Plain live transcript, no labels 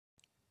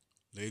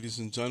Ladies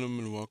and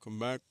gentlemen, welcome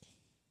back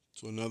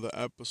to another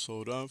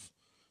episode of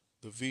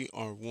the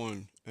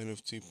VR1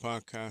 NFT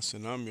podcast,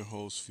 and I'm your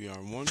host,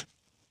 VR1.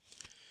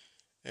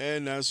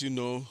 And as you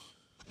know,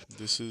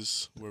 this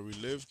is where we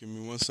live. Give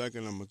me one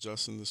second, I'm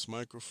adjusting this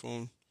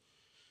microphone.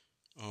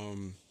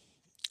 Um,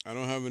 I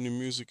don't have any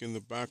music in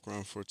the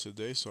background for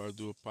today, so I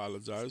do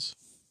apologize.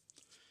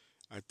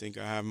 I think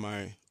I have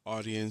my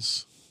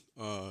audience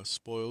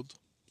spoiled,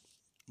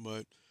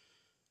 but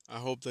I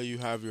hope that you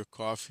have your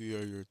coffee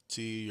or your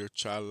tea, your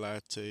chai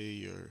latte,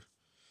 your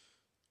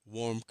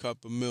warm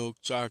cup of milk,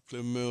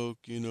 chocolate milk,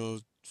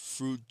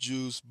 fruit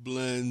juice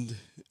blend,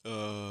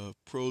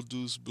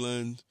 produce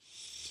blend,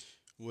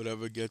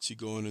 whatever gets you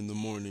going in the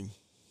morning.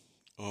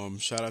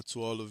 Shout out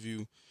to all of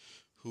you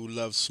who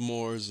love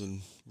s'mores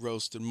and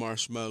roasted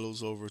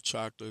marshmallows over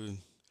chocolate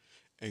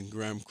and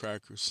graham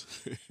crackers.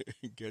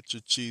 Get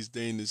your cheese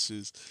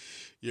danishes,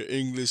 your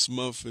English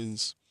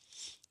muffins,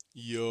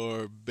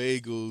 your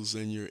bagels,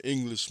 and your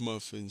English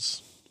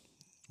muffins.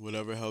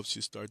 Whatever helps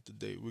you start the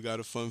day. We got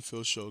a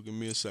fun-filled show. Give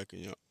me a second,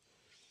 y'all.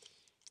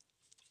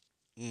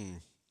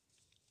 Mm.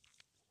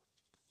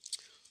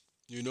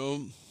 You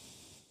know,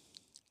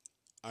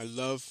 I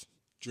love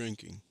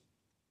drinking,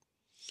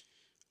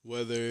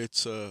 whether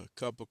it's a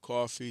cup of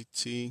coffee,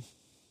 tea,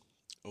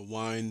 a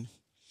wine,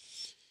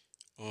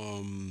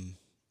 um,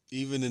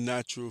 even a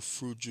natural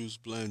fruit juice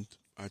blend.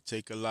 I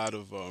take a lot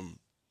of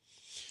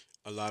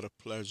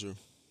pleasure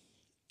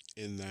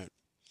in that.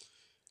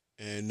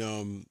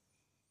 And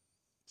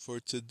for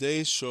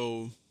today's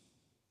show,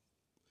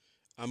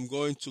 I'm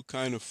going to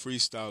kind of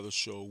freestyle the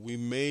show. We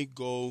may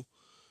go,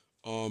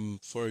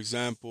 for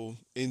example,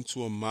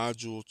 into a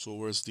module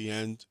towards the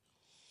end.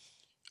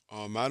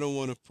 I don't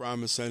want to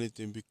promise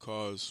anything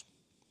because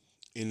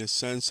in a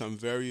sense, I'm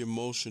very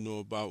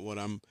emotional about what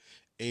I'm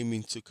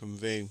aiming to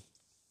convey.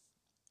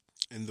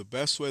 And the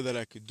best way that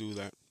I could do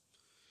that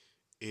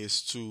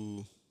is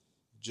to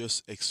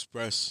just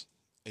express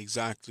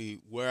exactly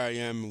where I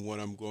am and what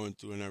I'm going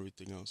through and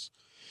everything else.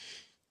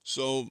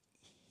 So,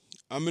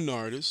 I'm an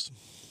artist,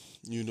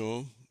 you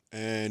know,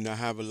 and I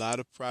have a lot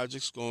of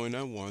projects going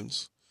at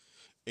once,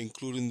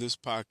 including this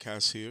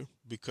podcast here,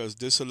 because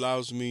this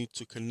allows me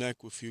to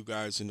connect with you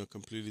guys in a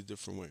completely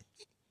different way.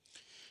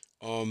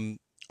 Um,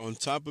 on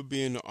top of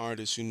being an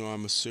artist,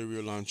 I'm a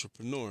serial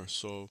entrepreneur.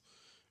 So,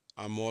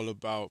 I'm all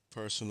about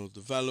personal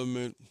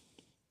development,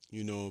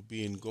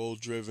 being goal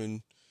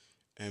driven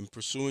and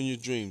pursuing your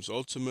dreams,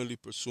 ultimately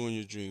pursuing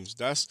your dreams.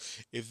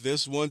 That's if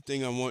there's one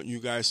thing I want you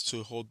guys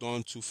to hold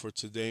on to for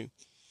today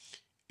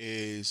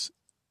is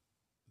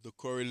the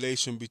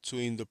correlation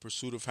between the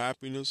pursuit of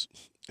happiness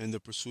and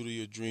the pursuit of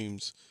your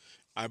dreams.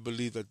 I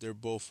believe that they're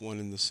both one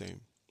and the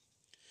same.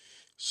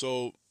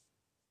 So,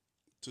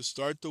 to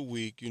start the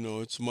week,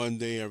 it's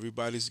Monday,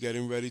 everybody's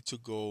getting ready to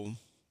go.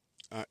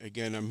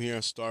 Again, I'm here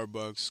at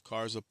Starbucks,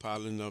 cars are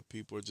piling up,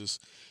 people are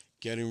just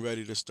getting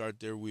ready to start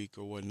their week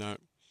or whatnot.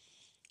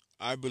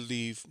 I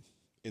believe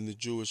in the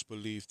Jewish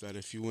belief that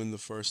if you win the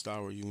first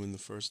hour, you win the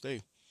first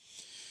day.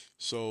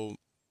 So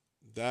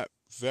that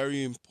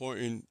very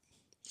important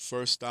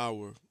first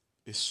hour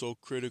is so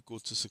critical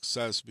to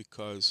success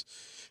because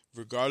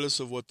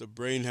regardless of what the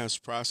brain has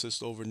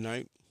processed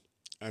overnight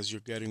as you're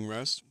getting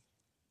rest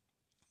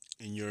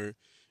and you're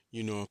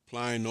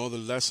applying all the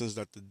lessons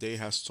that the day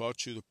has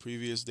taught you the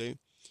previous day,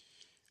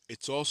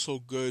 it's also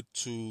good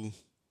to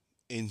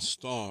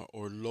install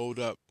or load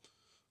up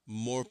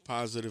more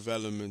positive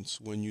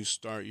elements when you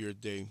start your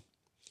day.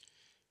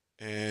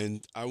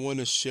 And I want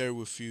to share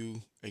with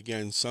you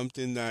again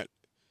something that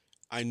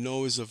I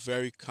know is a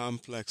very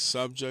complex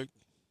subject,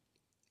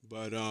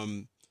 but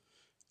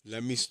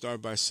let me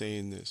start by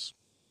saying this.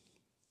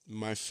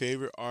 My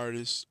favorite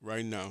artists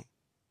right now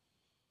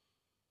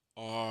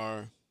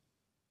are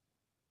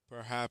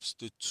perhaps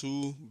the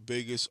two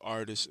biggest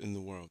artists in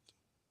the world.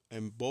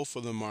 And both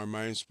of them are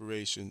my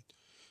inspiration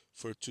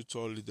for two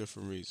totally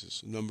different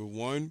reasons. Number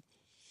one,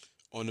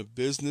 on the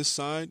business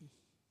side,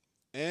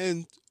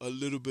 and a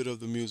little bit of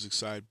the music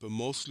side, but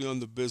mostly on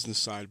the business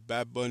side,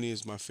 Bad Bunny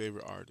is my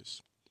favorite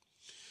artist.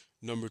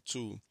 Number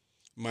two,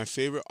 my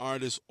favorite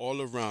artist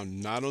all around,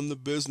 not on the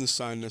business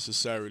side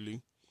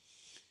necessarily,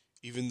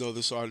 even though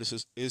this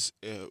artist is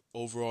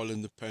overall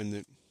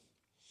independent.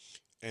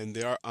 And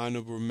there are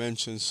honorable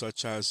mentions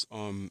such as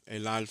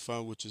El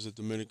Alfa, which is a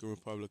Dominican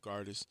Republic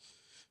artist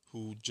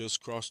who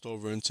just crossed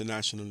over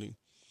internationally.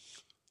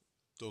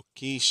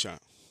 Tokisha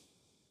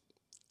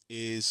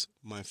is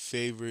my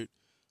favorite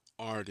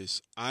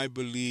artist. I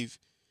believe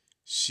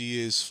she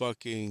is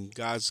fucking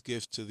God's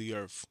gift to the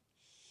earth.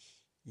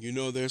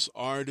 There's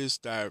artists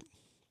that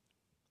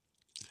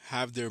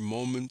have their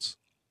moments.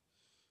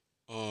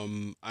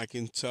 I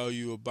can tell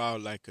you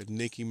about like a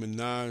Nicki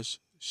Minaj.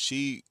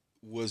 She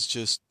was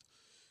just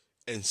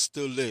and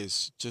still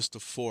is just a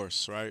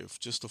force, right?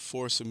 Just a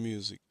force of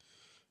music.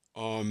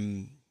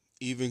 Um,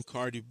 Even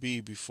Cardi B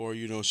before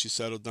she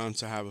settled down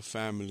to have a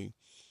family.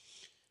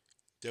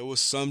 There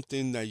was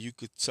something that you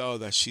could tell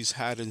that she's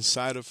had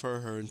inside of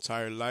her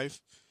entire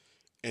life,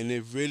 and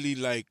it really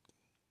like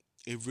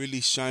it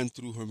really shined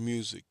through her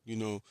music, you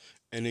know.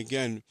 And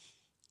again,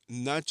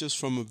 not just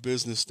from a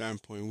business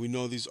standpoint. We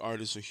know these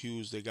artists are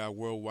huge; they got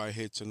worldwide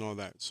hits and all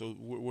that. So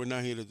we're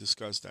not here to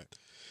discuss that.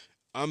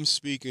 I'm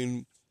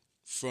speaking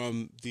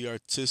from the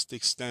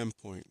artistic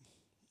standpoint.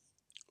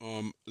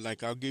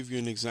 Like I'll give you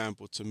an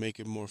example to make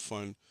it more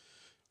fun.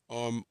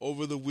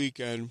 Over the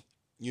weekend,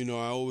 you know,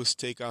 I always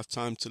take out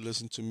time to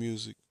listen to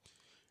music.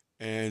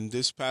 And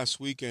this past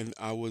weekend,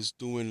 I was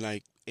doing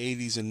like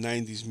 80s and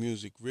 90s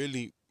music,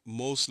 really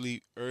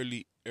mostly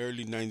early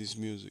 90s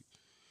music.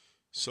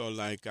 So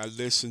like I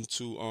listened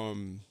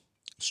to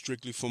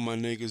Strictly for My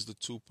Niggas, the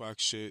Tupac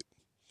shit.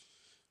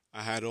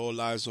 I had All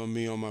Eyes on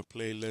Me on my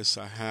playlist.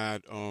 I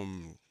had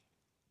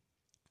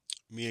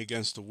Me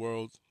Against the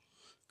World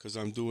because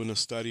I'm doing a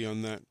study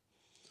on that.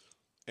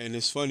 And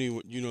it's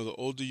funny, you know, the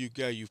older you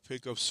get, you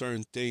pick up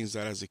certain things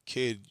that as a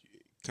kid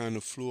kind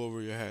of flew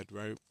over your head,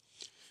 right?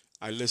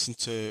 I listened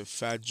to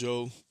Fat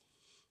Joe,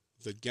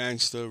 the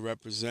gangster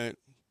represent,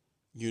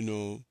 you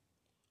know,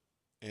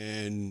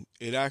 and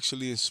it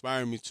actually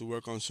inspired me to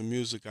work on some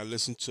music. I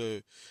listened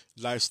to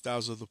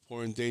Lifestyles of the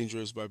Poor and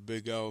Dangerous by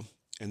Big L,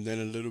 and then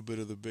a little bit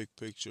of The Big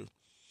Picture,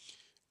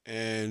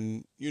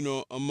 and you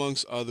know,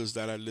 amongst others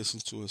that I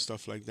listened to and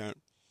stuff like that.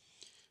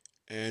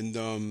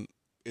 And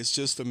it's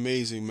just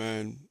amazing,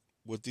 man,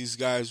 what these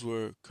guys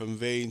were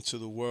conveying to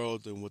the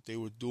world and what they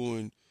were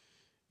doing.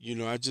 You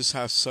know, I just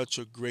have such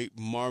a great,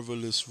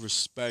 marvelous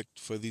respect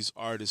for these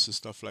artists and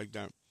stuff like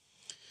that.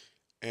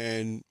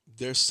 And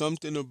there's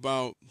something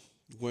about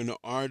when an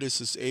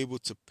artist is able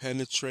to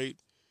penetrate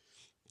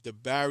the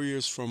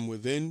barriers from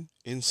within,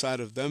 inside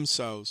of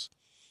themselves,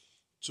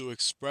 to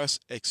express,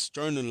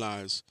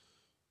 externalize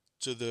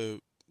to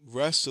the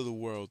rest of the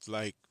world,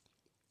 like,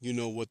 you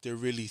know, what they're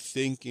really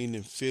thinking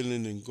and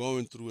feeling and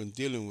going through and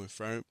dealing with,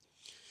 right?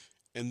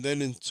 And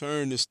then in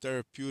turn, it's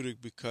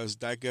therapeutic because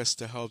that gets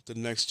to help the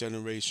next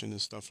generation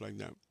and stuff like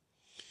that.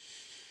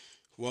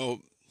 Well,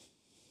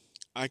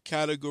 I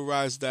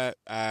categorize that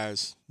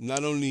as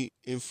not only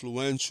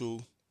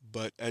influential,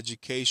 but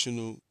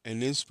educational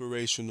and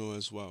inspirational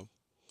as well.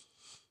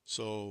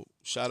 So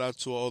shout out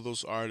to all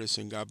those artists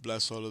and God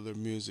bless all of their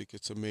music.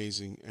 It's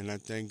amazing. And I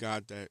thank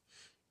God that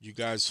you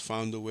guys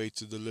found a way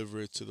to deliver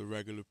it to the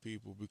regular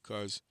people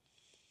because,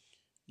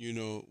 you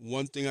know,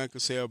 one thing I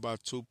could say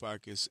about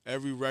Tupac is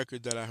every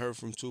record that I heard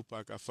from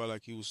Tupac, I felt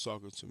like he was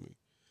talking to me.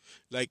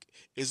 Like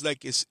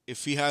it's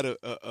if he had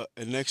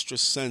an extra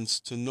sense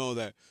to know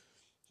that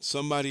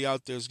somebody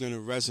out there is going to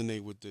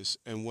resonate with this.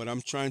 And what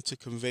I'm trying to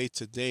convey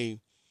today,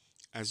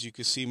 as you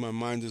can see, my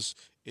mind is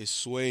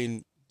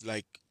swaying,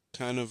 like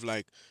kind of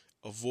like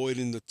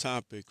avoiding the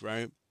topic,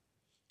 right?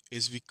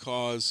 Is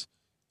because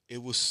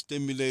it was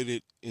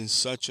stimulated in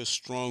such a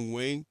strong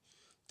way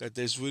that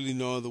there's really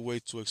no other way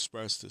to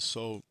express this.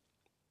 So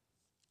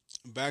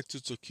back to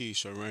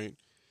Tokisha, right?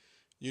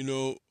 You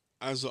know,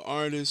 as an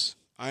artist,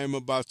 I am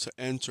about to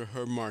enter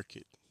her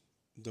market,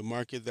 the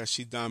market that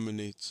she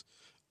dominates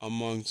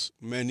amongst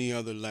many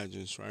other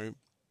legends, right?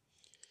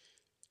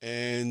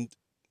 And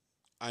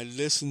I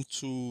listened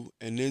to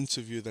an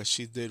interview that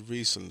she did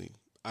recently.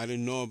 I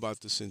didn't know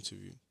about this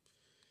interview.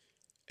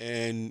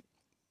 And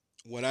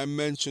what I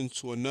mentioned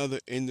to another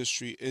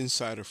industry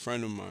insider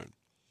friend of mine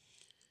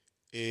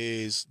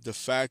is the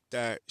fact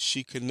that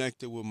she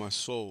connected with my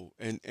soul.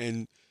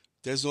 And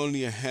there's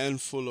only a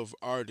handful of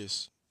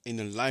artists in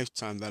a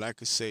lifetime that I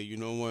could say, you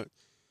know what,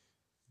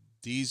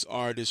 these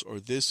artists or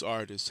this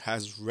artist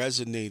has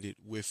resonated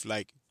with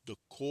like the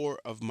core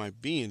of my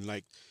being,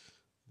 like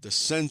the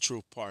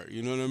central part,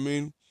 you know what I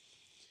mean?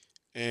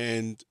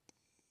 And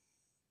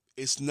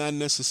it's not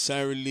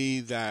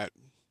necessarily that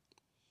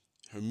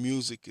her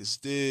music is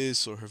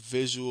this or her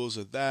visuals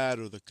are that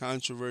or the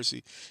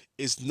controversy.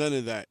 It's none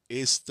of that.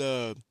 It's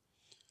the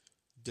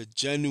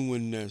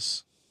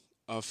genuineness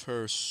of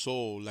her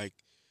soul, like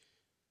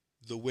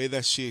the way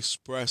that she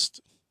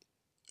expressed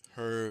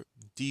her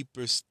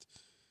deepest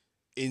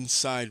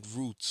inside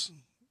roots.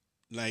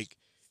 Like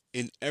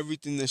in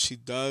everything that she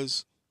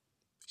does,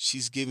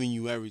 she's giving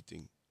you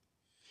everything.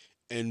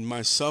 And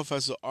myself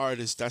as an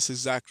artist, that's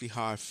exactly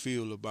how I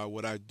feel about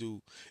what I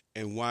do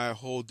and why I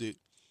hold it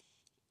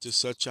to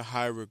such a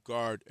high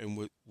regard and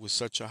with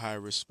such a high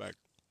respect.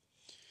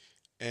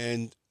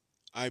 And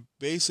I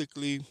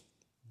basically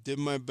did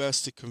my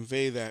best to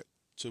convey that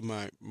to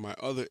my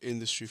other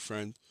industry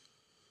friend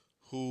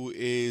who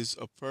is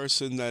a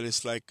person that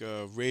is like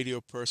a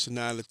radio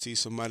personality,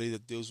 somebody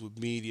that deals with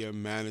media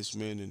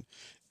management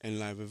and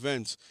live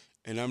events.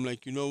 And I'm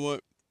like, you know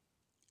what?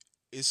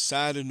 It's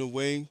sad in a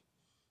way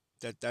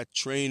that that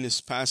train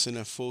is passing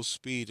at full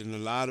speed and a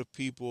lot of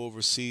people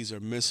overseas are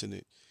missing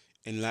it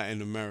in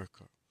Latin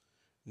America.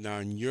 Now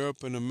in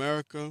Europe and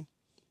America,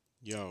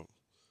 yo,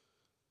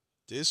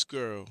 this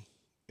girl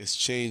is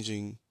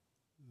changing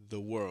the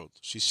world.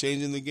 She's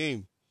changing the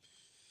game.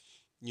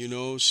 You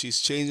know,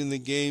 she's changing the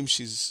game.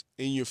 She's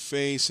in your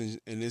face, and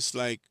it's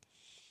like,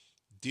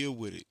 deal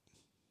with it.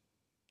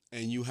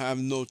 And you have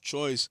no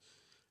choice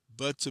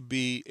but to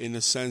be, in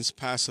a sense,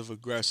 passive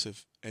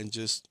aggressive and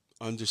just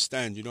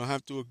understand. You don't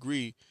have to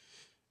agree.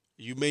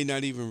 You may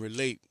not even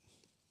relate,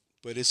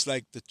 but it's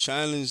like uh, the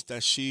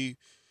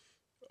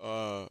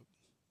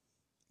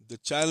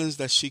challenge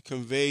that she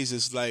conveys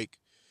is like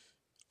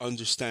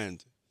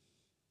understand.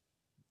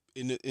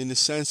 In a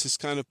sense, it's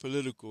kind of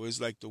political.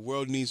 It's like the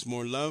world needs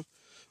more love,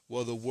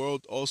 well, the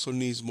world also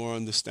needs more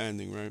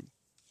understanding, right?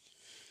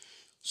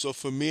 So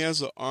for me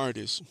as an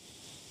artist,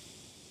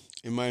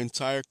 in my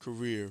entire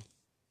career,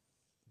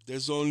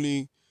 there's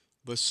only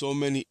but so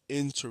many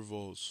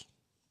intervals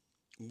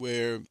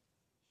where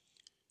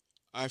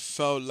I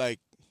felt like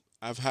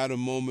I've had a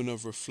moment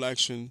of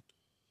reflection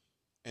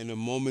and a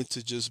moment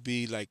to just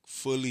be like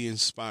fully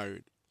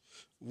inspired.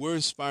 We're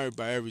inspired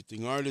by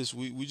everything. Artists,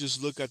 we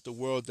just look at the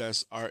world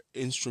as our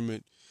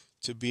instrument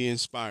to be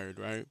inspired,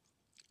 right?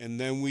 And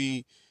then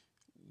we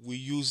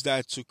use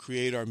that to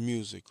create our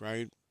music,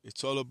 right?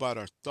 It's all about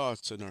our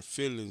thoughts and our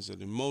feelings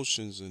and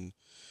emotions and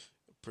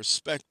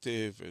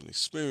perspective and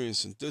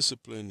experience and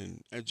discipline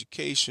and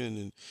education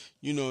and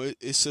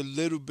it's a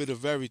little bit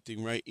of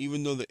everything, right?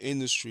 Even though the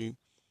industry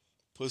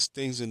puts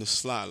things in the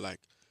slot like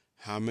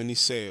how many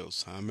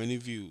sales, how many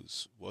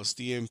views, what's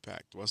the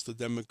impact, what's the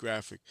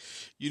demographic.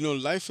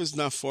 Life is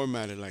not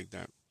formatted like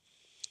that.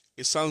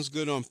 It sounds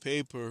good on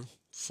paper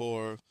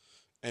for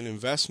an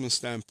investment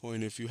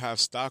standpoint if you have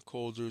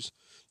stockholders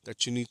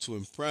that you need to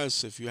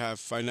impress, if you have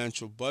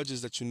financial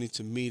budgets that you need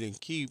to meet and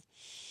keep,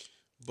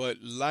 but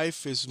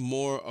life is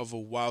more of a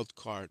wild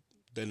card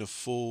than a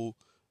full,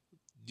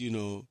 you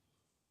know,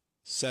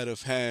 set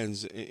of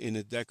hands in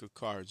a deck of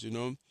cards.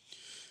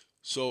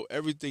 So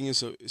everything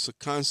is a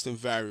constant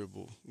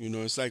variable.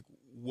 It's like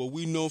what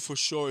we know for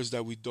sure is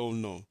that we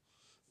don't know.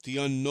 The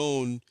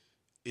unknown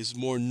is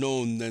more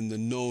known than the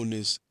known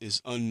is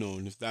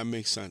unknown, if that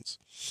makes sense.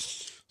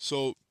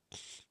 So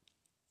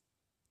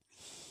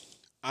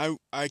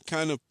I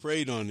kind of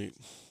prayed on it,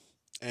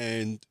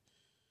 and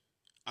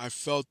I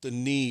felt the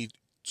need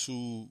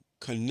to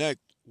connect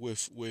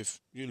with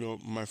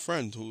my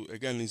friend who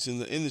again is in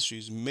the industry,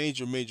 is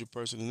a major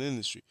person in the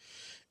industry.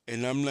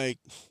 And I'm like,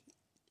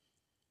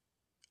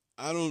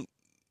 I don't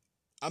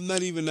I'm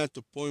not even at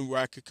the point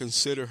where I could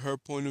consider her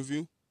point of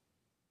view,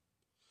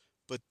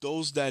 but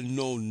those that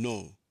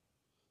know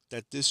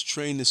that this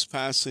train is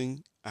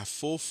passing at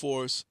full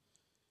force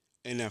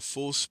and at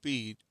full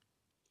speed,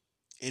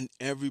 and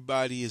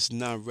everybody is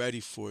not ready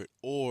for it,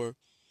 or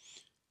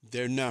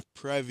they're not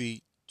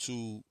privy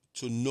to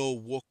know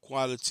what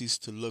qualities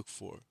to look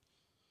for,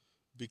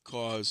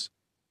 because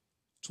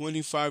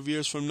 25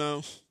 years from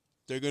now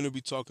they're going to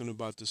be talking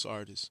about this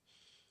artist,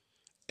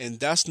 and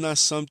that's not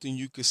something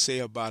you could say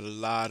about a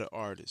lot of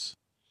artists.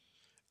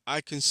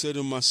 I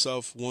consider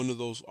myself one of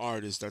those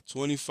artists that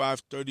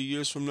 25, 30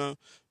 years from now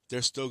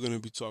they're still going to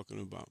be talking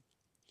about.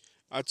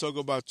 I talk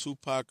about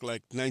Tupac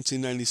like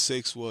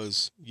 1996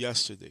 was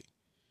yesterday,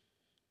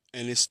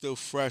 and it's still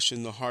fresh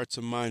in the hearts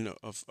and mind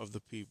of the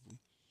people.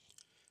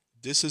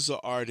 This is an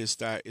artist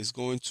that is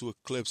going to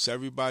eclipse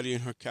everybody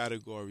in her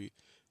category,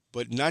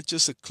 but not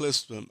just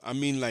eclipse them. I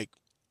mean, like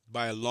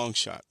by a long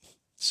shot.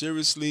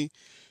 Seriously,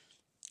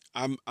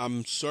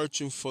 I'm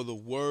searching for the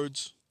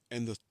words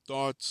and the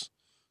thoughts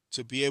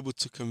to be able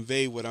to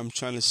convey what I'm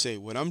trying to say.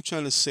 What I'm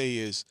trying to say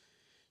is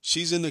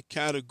she's in a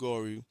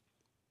category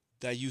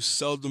that you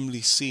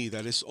seldomly see,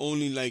 that it's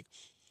only like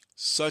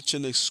such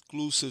an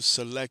exclusive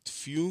select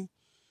few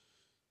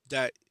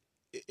that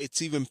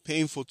it's even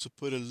painful to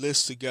put a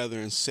list together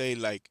and say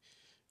like,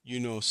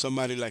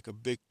 somebody like a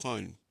Big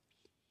Pun.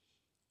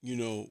 You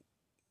know,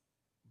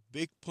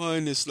 Big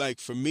Pun is like,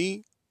 for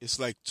me, it's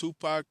like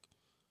Tupac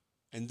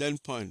and then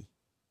Pun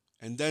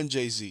and then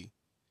Jay-Z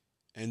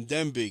and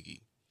then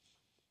Biggie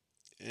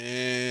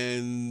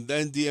and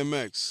then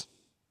DMX.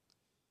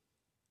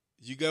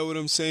 You get what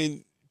I'm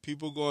saying?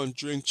 People go on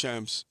Drink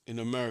Champs in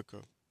America,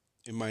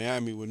 in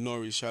Miami with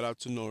Nori. Shout out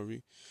to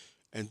Nori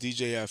and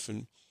DJ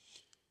Effin.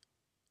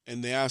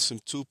 And they ask him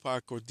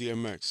Tupac or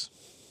DMX.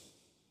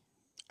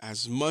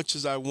 As much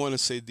as I want to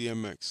say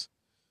DMX,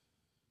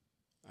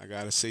 I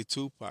gotta say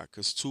Tupac,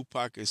 because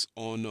Tupac is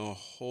on a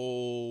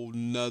whole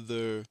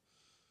nother.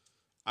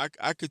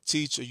 I could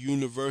teach a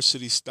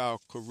university style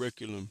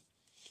curriculum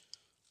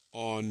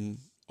on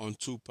on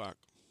Tupac.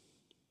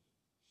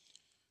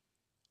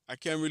 I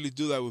can't really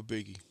do that with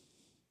Biggie.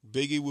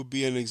 Biggie would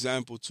be an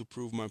example to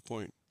prove my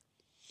point.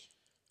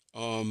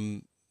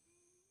 Um,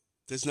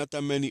 there's not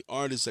that many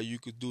artists that you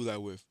could do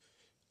that with.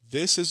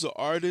 This is an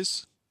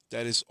artist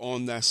that is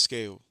on that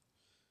scale,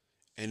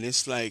 and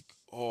it's like,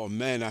 oh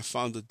man, I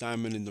found the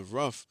diamond in the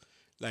rough.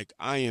 Like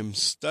I am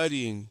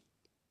studying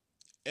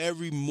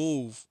every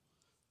move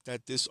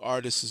that this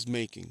artist is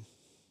making,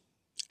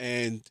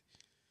 and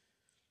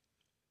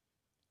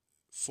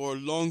for a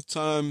long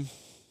time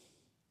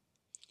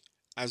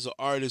as an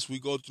artist, we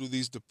go through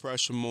these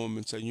depression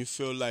moments, and you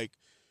feel like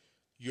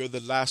you're the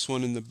last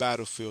one in the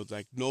battlefield.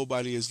 Like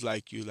nobody is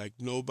like you. Like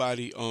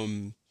nobody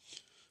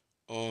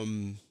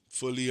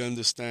fully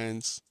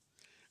understands.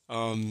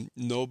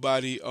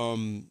 Nobody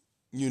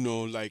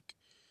like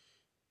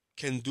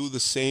can do the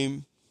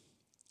same,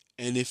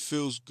 and it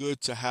feels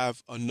good to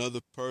have another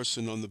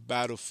person on the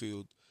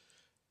battlefield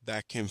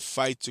that can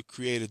fight to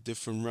create a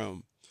different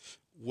realm.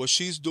 What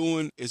she's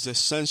doing is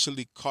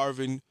essentially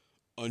carving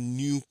a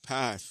new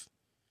path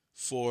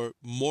for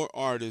more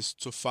artists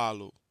to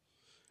follow.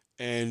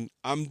 And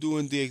I'm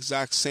doing the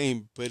exact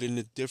same, but in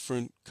a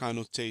different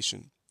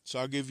connotation. So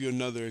I'll give you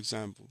another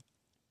example.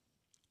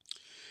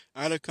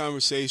 I had a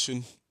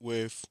conversation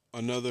with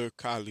another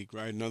colleague,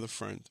 right? Another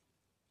friend.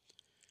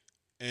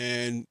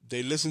 And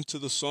they listened to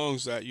the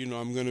songs that,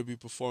 I'm going to be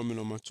performing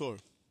on my tour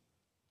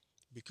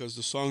because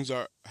the songs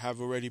have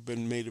already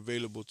been made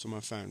available to my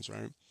fans,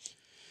 right?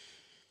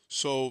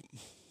 So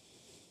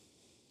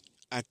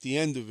at the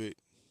end of it,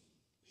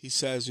 he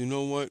says, "You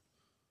know what?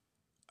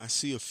 I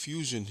see a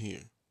fusion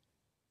here."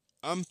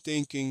 I'm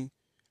thinking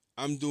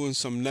I'm doing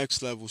some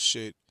next level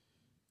shit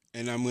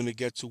and I'm going to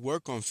get to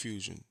work on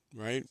fusion,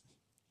 right?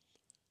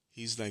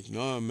 He's like,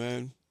 "Nah,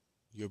 man.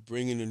 You're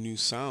bringing a new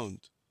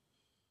sound.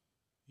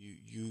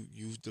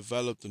 You've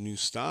developed a new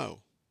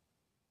style."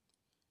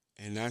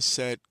 And I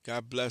said,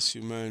 "God bless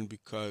you, man,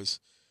 because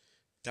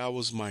that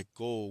was my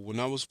goal. When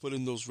I was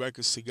putting those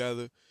records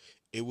together,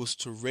 it was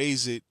to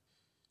raise it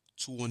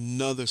to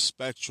another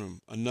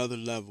spectrum, another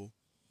level.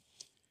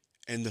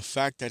 And the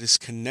fact that it's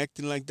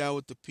connecting like that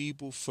with the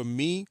people, for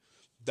me,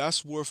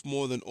 that's worth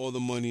more than all the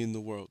money in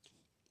the world."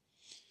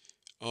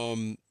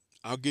 Um,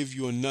 I'll give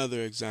you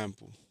another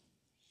example.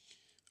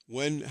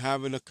 When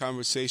having a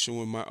conversation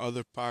with my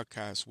other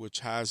podcast, which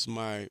has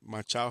my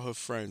childhood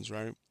friends,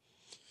 right?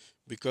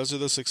 Because of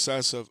the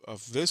success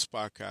of this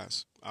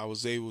podcast, I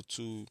was able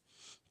to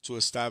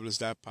establish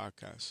that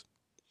podcast.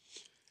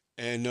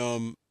 And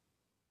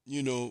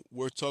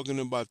we're talking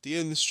about the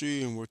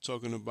industry and we're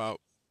talking about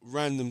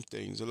random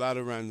things, a lot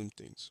of random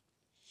things.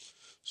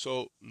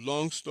 So,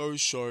 long story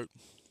short,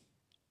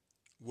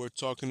 we're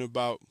talking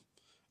about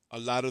a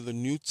lot of the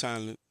new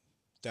talent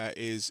that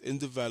is in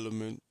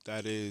development,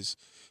 that is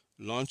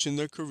launching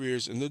their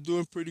careers, and they're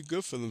doing pretty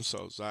good for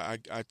themselves. I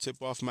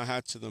tip off my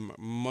hat to them.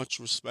 Much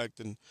respect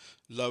and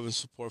love and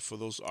support for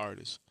those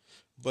artists.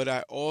 But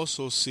I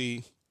also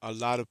see a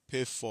lot of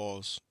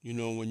pitfalls.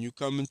 When you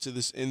come into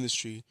this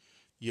industry,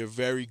 you're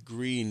very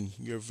green.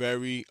 You're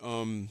very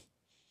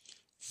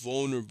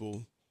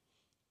vulnerable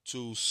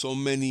to so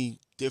many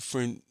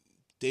different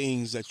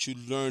things that you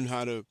learn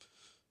how to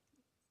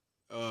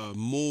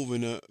move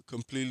in a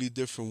completely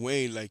different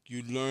way. Like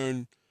you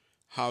learn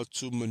how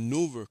to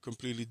maneuver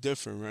completely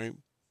different, right?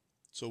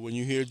 So when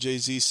you hear Jay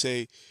Z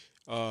say,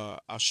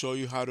 "I'll show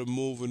you how to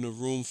move in a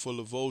room full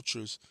of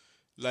vultures,"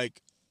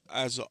 like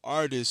as an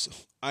artist,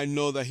 I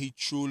know that he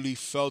truly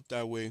felt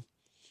that way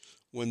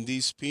when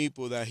these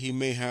people that he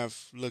may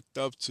have looked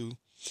up to,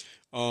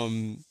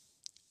 um,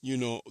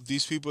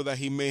 these people that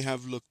he may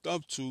have looked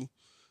up to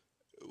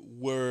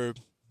were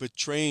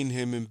betraying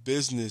him in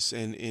business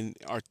and in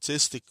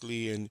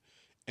artistically and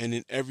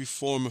in every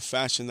form of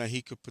fashion that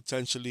he could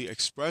potentially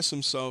express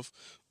himself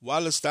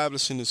while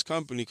establishing his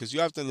company. Because you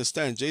have to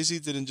understand, Jay Z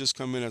didn't just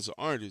come in as an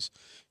artist;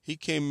 he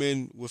came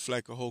in with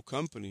like a whole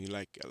company.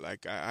 Like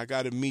I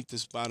got to meet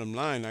this bottom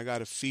line. I got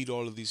to feed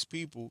all of these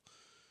people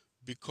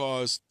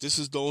because this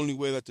is the only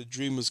way that the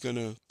dream is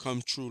gonna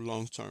come true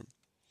long term.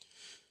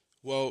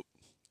 Well,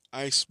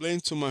 I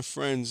explained to my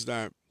friends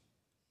that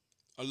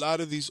a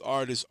lot of these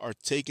artists are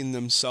taking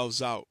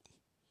themselves out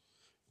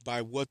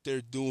by what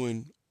they're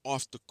doing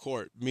off the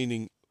court,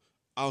 meaning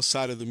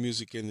outside of the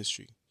music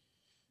industry.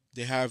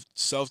 They have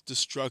self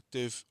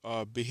destructive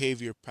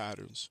behavior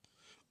patterns.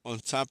 On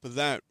top of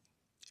that,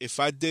 if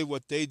I did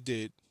what they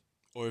did,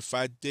 or if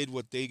I did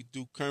what they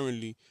do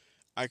currently,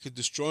 I could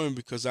destroy them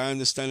because I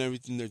understand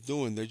everything they're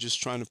doing. They're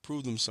just trying to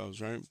prove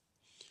themselves, right?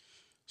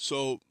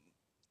 So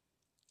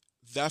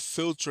that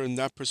filter and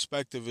that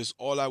perspective is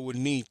all I would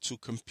need to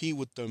compete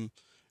with them,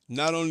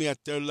 not only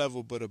at their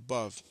level but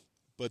above.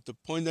 But the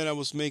point that I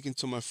was making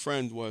to my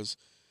friend was,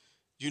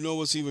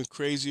 what's even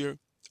crazier?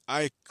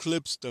 I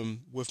eclipsed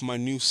them with my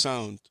new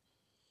sound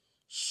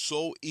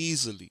so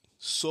easily,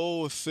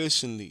 so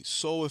efficiently,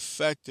 so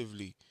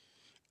effectively,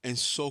 and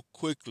so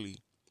quickly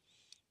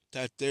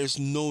that there's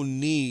no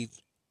need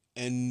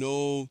and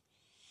no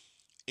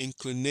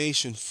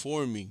inclination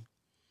for me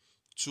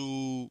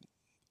to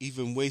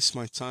even waste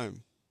my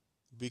time.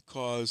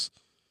 Because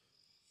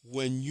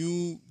when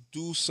you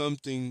do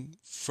something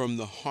from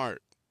the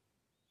heart,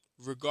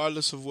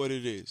 regardless of what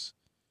it is,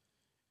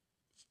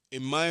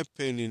 in my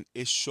opinion,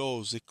 it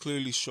shows, it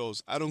clearly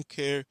shows. I don't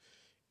care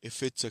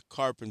if it's a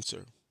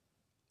carpenter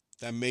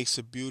that makes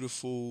a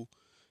beautiful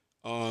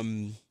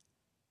um,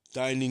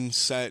 dining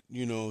set,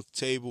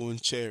 table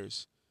and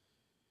chairs.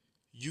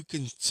 You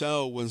can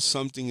tell when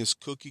something is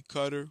cookie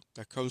cutter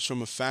that comes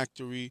from a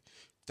factory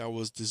that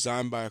was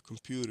designed by a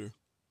computer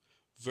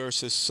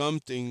versus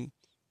something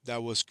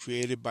that was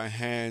created by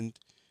hand,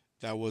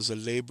 that was a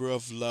labor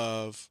of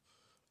love.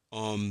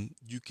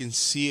 You can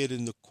see it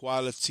in the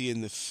quality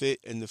and the fit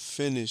and the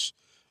finish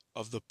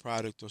of the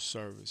product or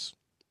service.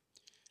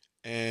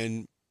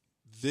 And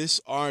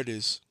this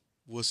artist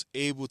was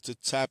able to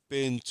tap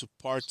into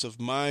parts of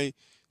my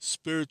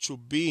spiritual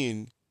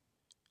being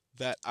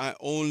that I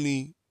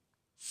only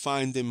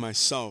find in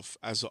myself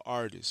as an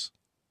artist.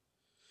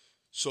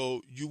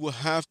 So you will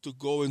have to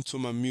go into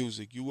my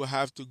music. You will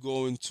have to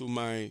go into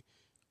my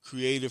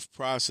creative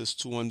process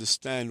to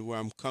understand where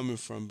I'm coming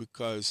from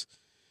because,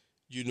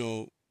 you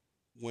know,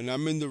 when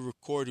I'm in the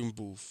recording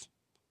booth,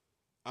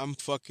 I'm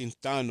fucking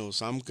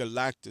Thanos. I'm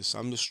Galactus.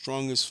 I'm the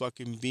strongest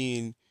fucking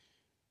being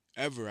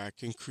ever. I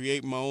can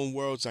create my own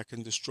worlds. I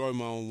can destroy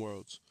my own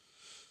worlds.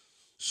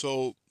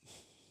 So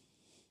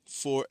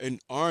for an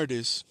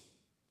artist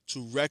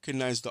to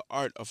recognize the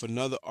art of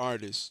another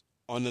artist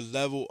on a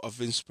level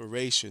of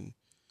inspiration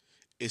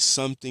is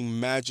something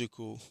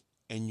magical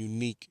and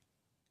unique.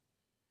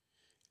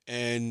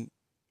 And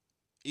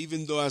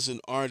even though as an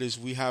artist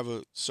we have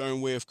a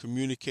certain way of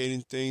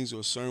communicating things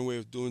or a certain way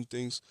of doing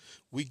things,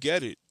 we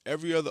get it.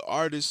 Every other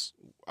artist,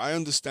 I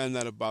understand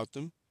that about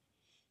them,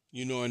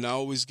 and I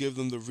always give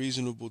them the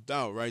reasonable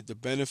doubt, right? The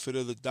benefit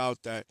of the doubt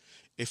that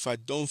if I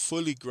don't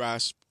fully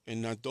grasp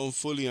and I don't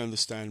fully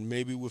understand,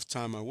 maybe with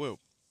time I will.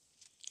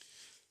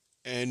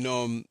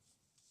 And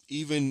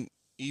even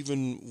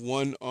even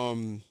one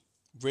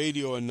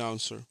radio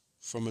announcer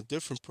from a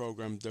different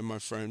program than my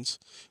friends,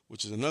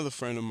 which is another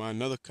friend of mine,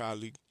 another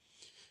colleague,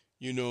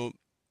 you know,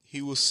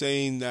 he was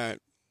saying that,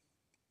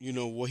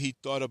 what he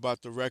thought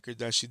about the record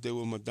that she did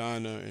with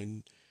Madonna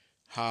and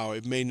how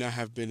it may not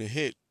have been a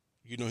hit.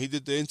 He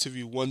did the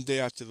interview one day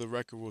after the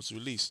record was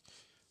released.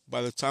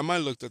 By the time I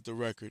looked at the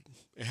record,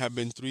 it had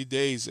been 3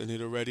 days and it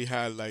already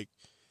had like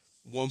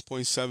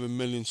 1.7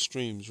 million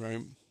streams, right?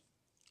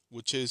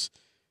 Which is,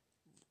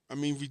 I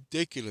mean,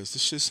 ridiculous.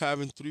 This shit's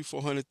having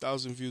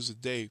 400,000 views a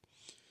day.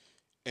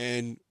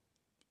 And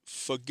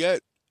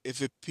forget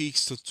if it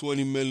peaks to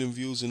 20 million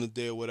views in a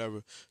day or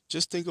whatever.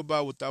 Just think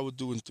about what that would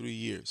do in 3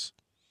 years.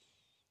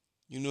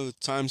 The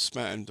time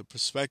span, the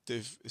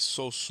perspective is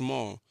so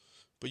small.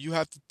 But you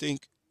have to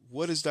think,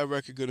 what is that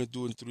record going to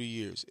do in 3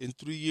 years? In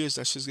 3 years,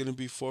 that's just going to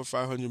be 400 or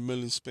 500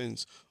 million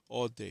spins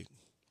all day.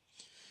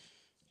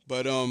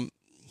 But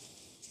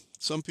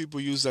some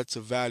people use that to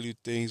value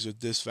things or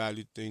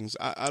disvalue things.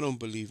 I don't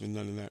believe in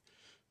none of that.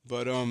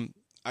 But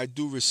I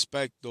do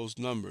respect those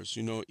numbers,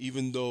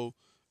 even though,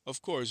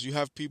 of course, you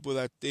have people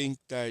that think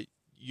that,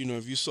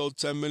 if you sold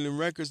 10 million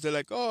records, they're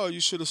like, oh, you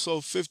should have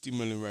sold 50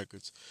 million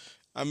records.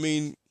 I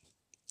mean,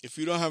 if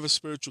you don't have a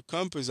spiritual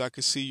compass, I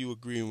could see you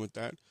agreeing with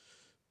that.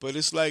 But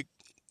it's like,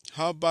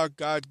 how about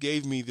God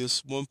gave me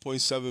this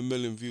 1.7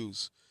 million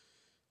views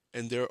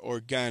and they're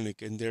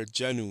organic and they're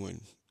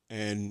genuine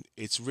and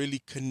it's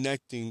really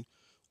connecting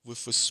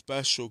with a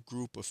special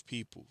group of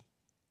people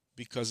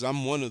because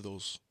I'm one of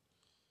those.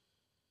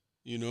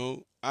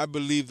 I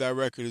believe that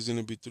record is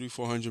going to be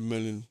 400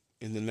 million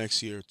in the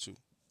next year or two.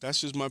 That's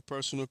just my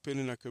personal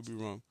opinion. I could be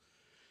wrong.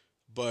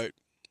 But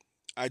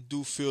I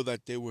do feel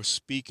that they were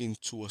speaking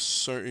to a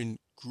certain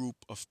group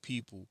of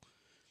people.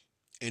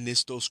 And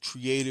it's those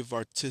creative,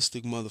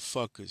 artistic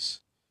motherfuckers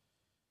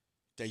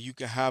that you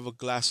can have a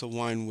glass of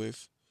wine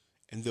with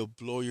and they'll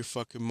blow your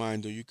fucking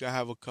mind. Or you can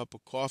have a cup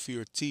of coffee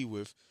or tea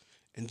with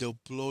and they'll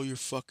blow your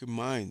fucking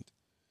mind.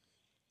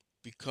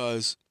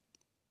 Because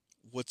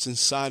what's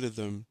inside of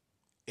them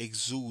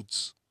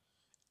exudes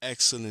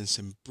excellence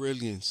and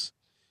brilliance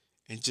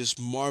and just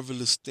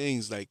marvelous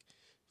things. Like,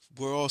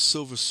 we're all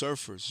silver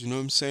surfers, you know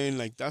what I'm saying?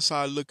 Like, that's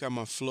how I look at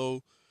my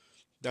flow.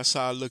 That's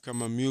how I look at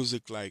my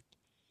music. Like,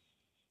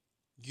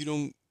 you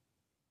don't,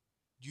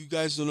 you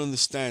guys don't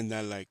understand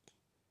that, like,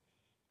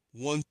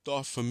 one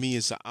thought for me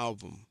is an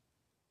album,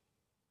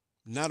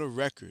 not a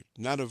record,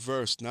 not a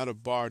verse, not a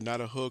bar,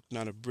 not a hook,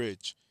 not a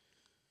bridge.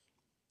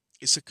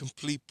 It's a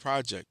complete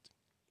project.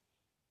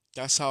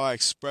 That's how I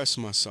express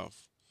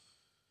myself.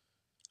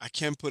 I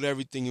can't put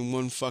everything in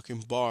one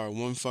fucking bar,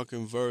 one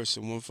fucking verse,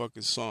 and one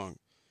fucking song.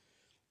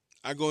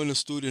 I go in the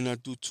studio and I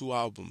do 2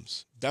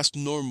 albums. That's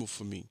normal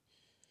for me.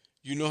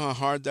 You know how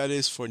hard that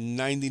is for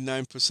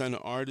 99% of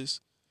artists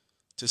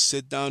to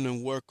sit down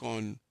and work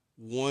on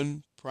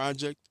one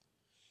project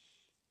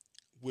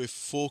with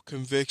full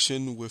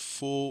conviction, with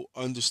full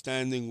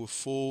understanding, with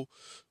full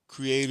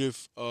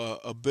creative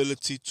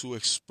ability to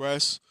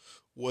express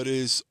what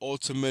is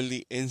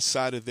ultimately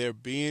inside of their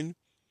being.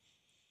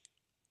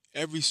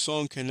 Every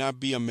song cannot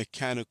be a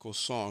mechanical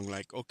song.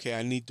 Like, okay,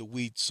 I need the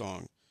weed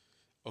song.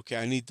 Okay,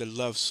 I need the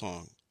love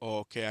song.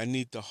 Or, okay, I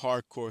need the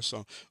hardcore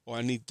song. Or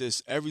I need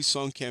this. Every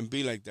song can't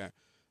be like that.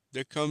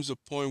 There comes a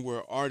point where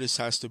an artist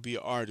has to be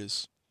an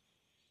artist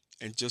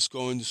and just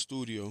go in the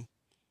studio.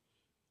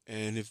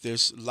 And if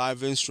there's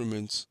live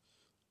instruments,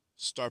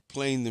 start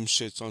playing them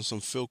shits on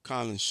some Phil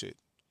Collins shit.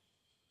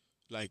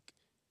 Like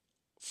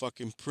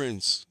fucking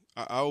Prince.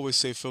 I always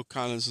say Phil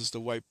Collins is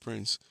the white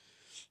Prince.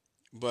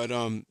 But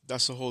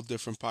that's a whole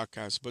different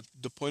podcast. But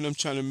the point I'm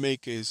trying to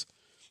make is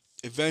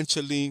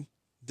eventually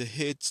the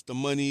hits, the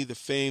money, the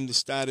fame, the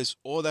status,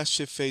 all that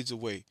shit fades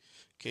away.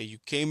 Okay, you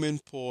came in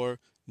poor,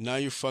 now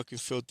you're fucking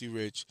filthy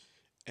rich,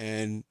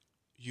 and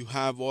you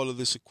have all of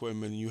this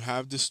equipment, you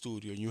have the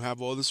studio, and you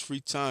have all this free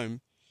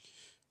time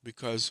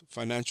because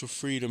financial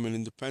freedom and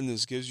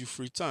independence gives you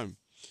free time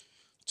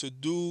to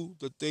do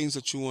the things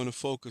that you want to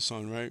focus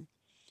on, right?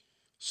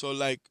 So,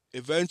 like,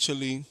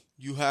 eventually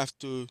you have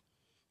to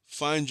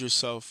find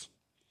yourself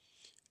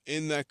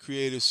in that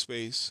creative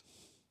space,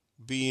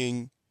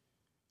 being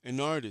an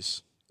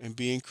artist and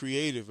being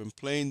creative and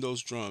playing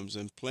those drums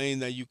and playing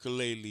that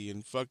ukulele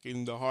and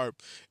fucking the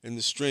harp and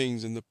the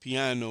strings and the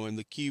piano and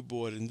the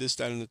keyboard and this,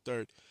 that, and the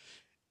third.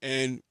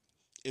 And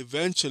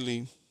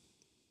eventually,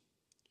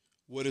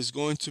 what is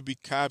going to be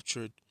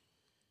captured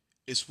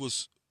is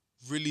what's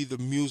really the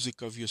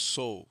music of your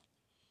soul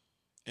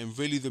and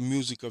really the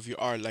music of your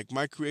art. Like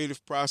my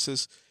creative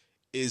process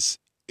is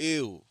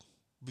ill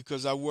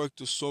because I worked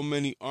with so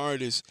many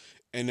artists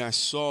and I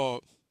saw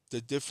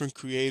the different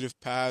creative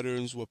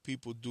patterns, what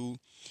people do.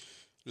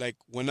 Like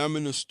when I'm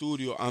in the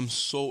studio, I'm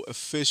so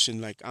efficient.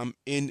 Like I'm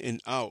in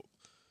and out.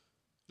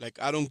 Like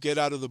I don't get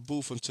out of the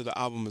booth until the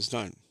album is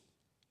done.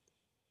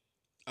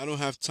 I don't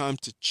have time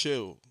to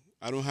chill.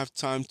 I don't have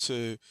time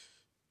to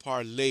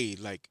parlay.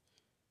 Like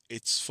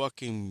it's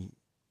fucking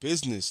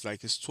business.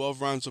 Like it's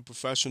 12 rounds of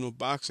professional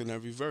boxing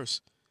every verse.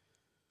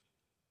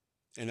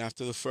 And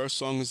after the first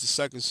song is the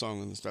second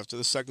song, and after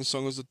the second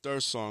song is the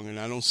third song, and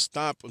I don't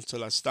stop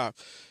until I stop.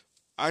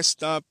 I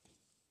stop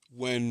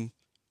when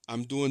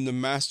I'm doing the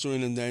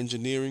mastering and the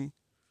engineering,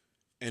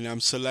 and I'm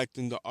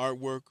selecting the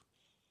artwork,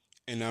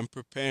 and I'm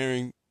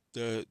preparing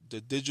the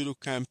digital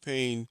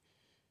campaign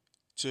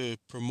to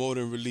promote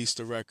and release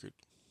the record.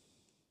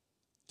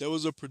 There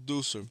was a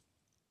producer.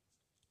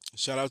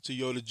 Shout out to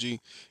Yoda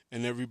G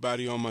and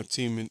everybody on my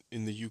team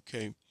in the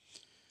UK.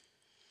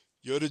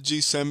 Yoda G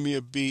sent me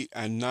a beat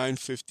at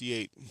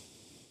 9:58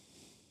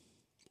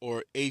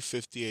 or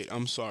 8:58.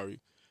 I'm sorry.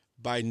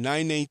 By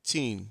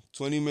 9:18,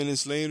 20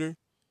 minutes later,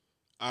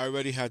 I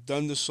already had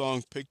done the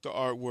song, picked the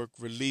artwork,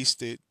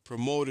 released it,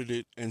 promoted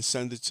it, and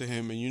sent it to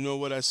him. And you know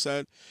what I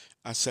said?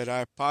 I said, I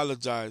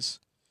apologize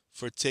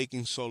for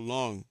taking so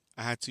long.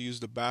 I had to use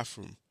the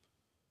bathroom.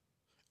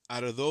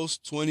 Out of those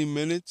 20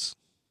 minutes,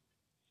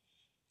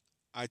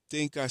 I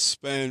think I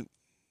spent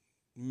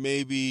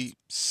maybe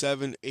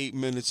 7, 8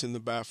 minutes in the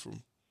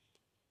bathroom.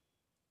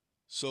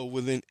 So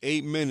within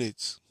 8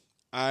 minutes,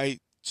 I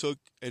took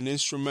an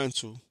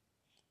instrumental,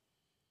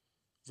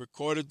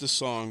 recorded the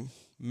song,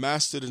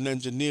 mastered and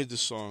engineered the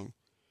song,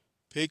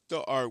 picked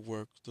the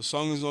artwork. The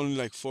song is only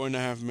like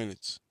 4.5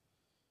 minutes.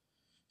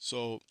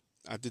 So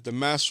I did the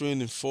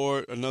mastering in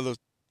another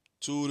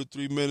 2 to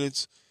 3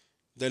 minutes.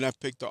 Then I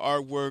picked the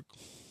artwork.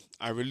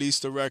 I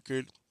released the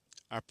record.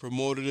 I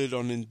promoted it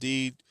on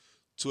Indeed,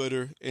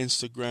 Twitter,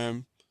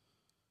 Instagram,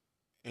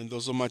 and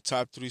those are my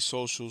top 3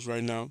 socials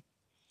right now.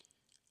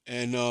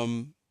 And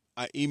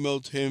I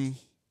emailed him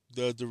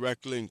the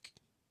direct link.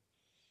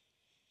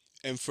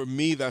 And for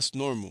me, that's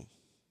normal.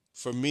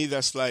 For me,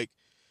 that's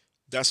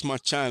my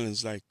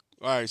challenge. Like,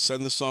 all right,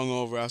 send the song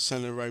over. I'll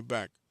send it right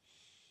back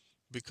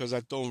because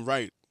I don't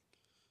write.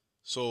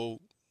 So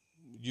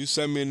you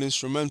send me an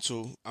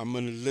instrumental, I'm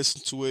gonna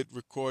listen to it,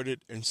 record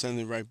it, and send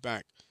it right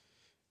back.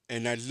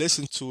 And I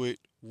listen to it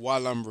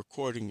while I'm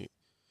recording it.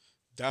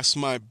 That's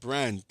my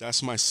brand.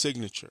 That's my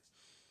signature.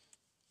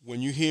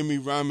 When you hear me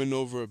rhyming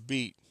over a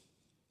beat,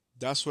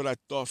 that's what I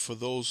thought for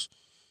those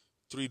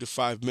 3 to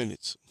 5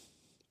 minutes.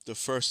 The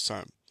first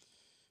time,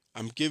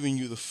 I'm giving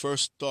you the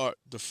first thought,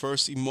 the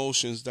first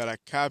emotions that I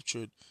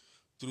captured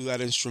through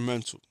that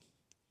instrumental.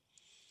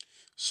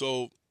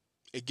 So,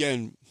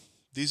 again,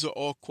 these are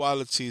all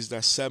qualities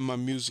that set my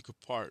music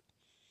apart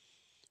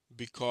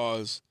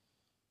because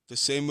the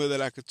same way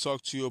that I could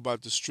talk to you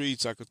about the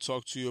streets, I could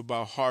talk to you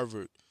about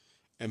Harvard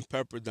and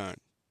Pepperdine,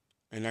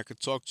 and I could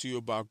talk to you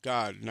about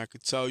God, and I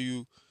could tell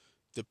you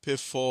the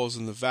pitfalls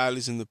and the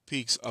valleys and the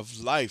peaks of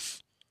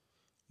life,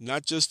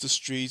 not just the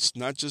streets,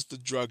 not just the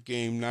drug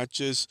game, not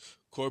just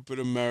corporate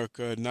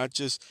America, not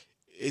just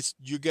it's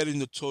you're getting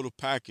the total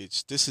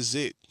package. This is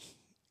it.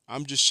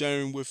 I'm just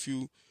sharing with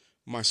you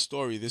my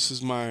story. This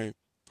is my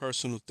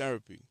personal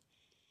therapy.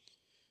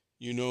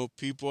 You know,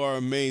 people are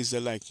amazed.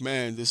 They're like,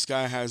 man, this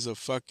guy has a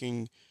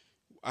fucking.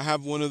 I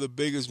have one of the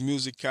biggest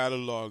music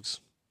catalogs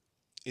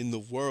in the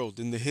world,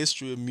 in the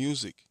history of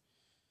music.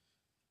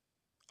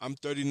 I'm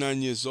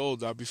 39 years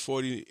old. I'll be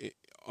 40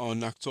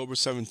 on October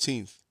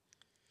 17th,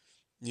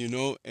 you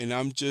know, and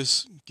I'm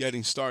just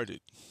getting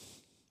started.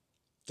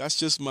 That's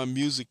just my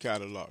music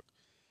catalog.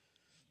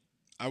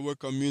 I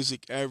work on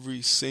music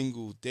every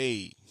single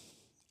day.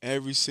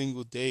 Every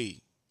single day.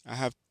 I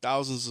have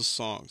thousands of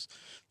songs,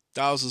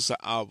 thousands of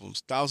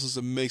albums, thousands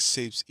of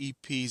mixtapes,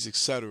 EPs,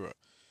 etc.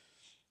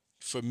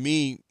 For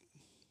me,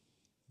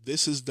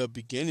 this is the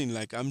beginning.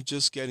 Like, I'm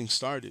just getting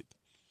started.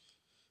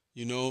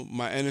 You know,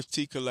 my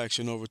NFT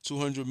collection, over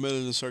 200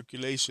 million in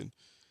circulation.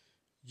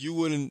 You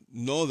wouldn't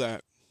know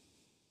that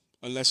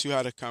unless you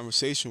had a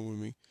conversation with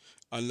me,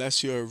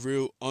 unless you're a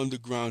real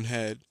underground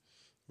head,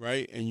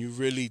 right? And you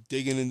really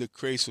digging in the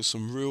crates with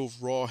some real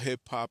raw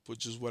hip hop,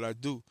 which is what I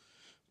do.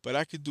 But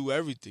I could do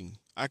everything.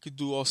 I could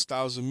do all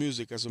styles of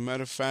music. As a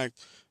matter of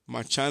fact,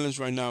 my challenge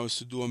right now is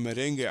to do a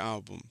merengue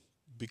album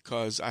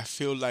because I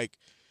feel like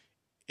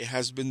it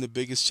has been the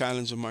biggest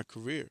challenge of my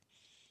career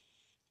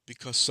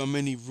because so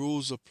many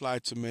rules apply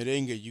to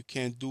merengue. You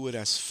can't do it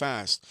as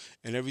fast,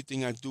 and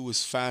everything I do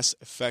is fast,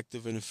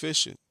 effective, and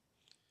efficient.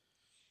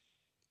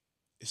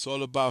 It's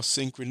all about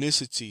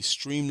synchronicity,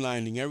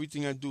 streamlining.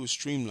 Everything I do is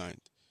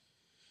streamlined.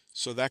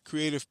 So that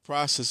creative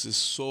process is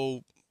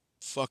so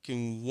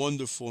fucking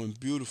wonderful and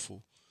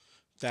beautiful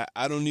that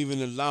I don't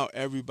even allow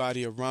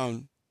everybody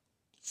around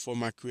for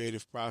my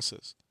creative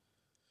process.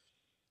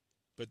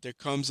 But there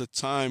comes a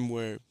time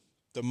where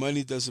the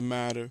money doesn't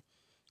matter,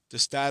 the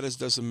status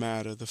doesn't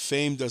matter, the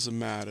fame doesn't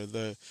matter,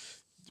 the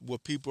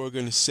what people are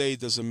going to say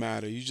doesn't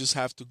matter. You just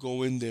have to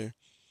go in there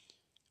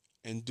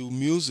and do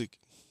music,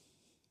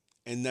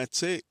 and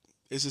that's it.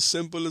 It's as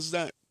simple as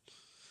that.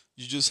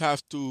 You just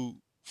have to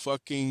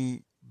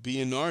fucking be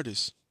an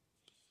artist.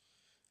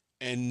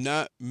 And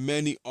not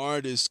many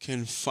artists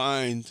can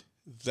find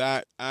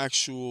that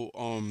actual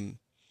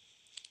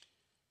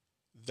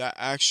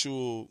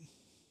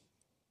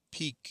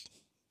peak,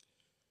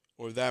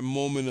 or that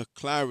moment of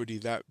clarity,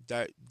 that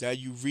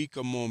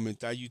eureka moment,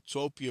 that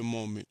utopia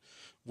moment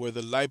where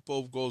the light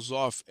bulb goes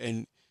off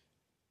and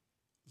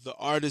the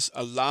artist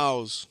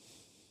allows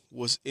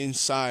what's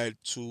inside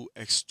to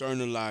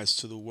externalize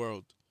to the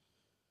world.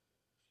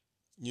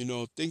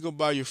 Think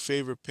about your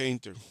favorite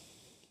painter,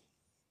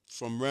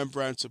 from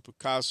Rembrandt to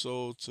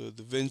Picasso to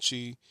Da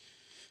Vinci.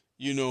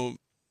 You know,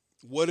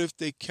 what if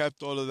they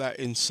kept all of that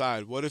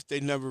inside? What if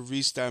they never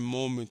reached that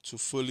moment to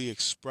fully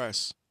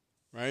express,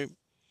 right?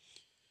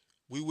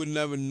 We would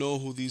never know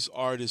who these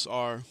artists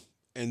are,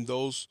 and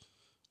those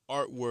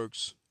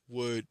artworks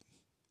would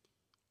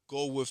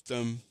go with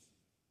them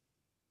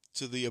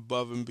to the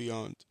above and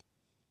beyond.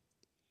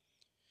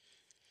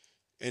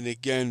 And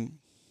again,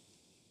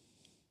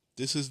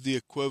 this is the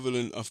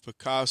equivalent of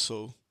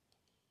Picasso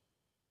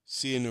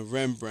seeing a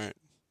Rembrandt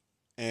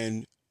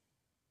and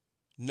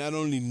not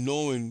only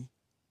knowing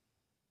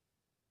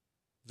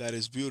that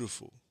it's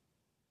beautiful,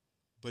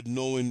 but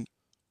knowing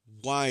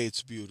why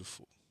it's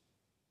beautiful.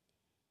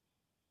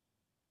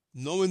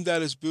 Knowing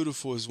that it's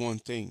beautiful is one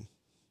thing.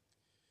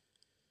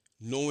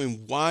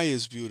 Knowing why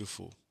it's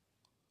beautiful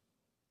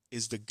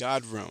is the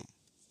God realm.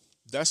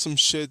 That's some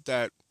shit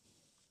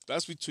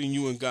that's between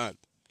you and God.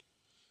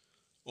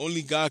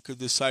 Only God could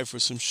decipher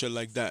some shit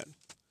like that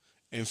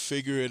and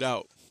figure it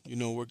out.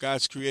 We're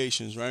God's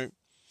creations, right?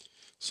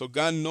 So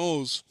God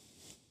knows,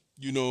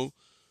 you know,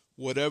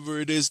 whatever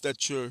it is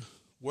that you're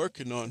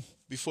working on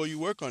before you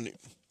work on it.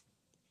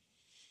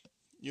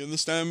 You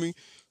understand me?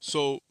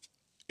 So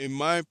in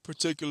my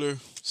particular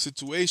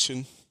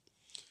situation,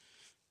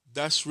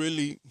 that's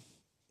really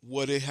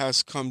what it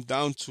has come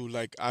down to.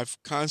 Like, I've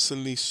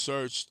constantly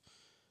searched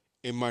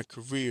in my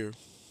career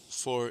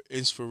for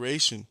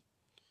inspiration,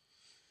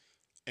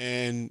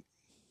 and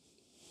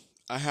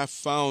I have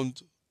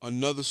found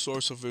another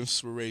source of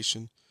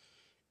inspiration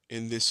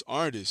in this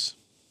artist.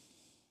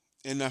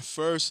 And at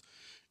first,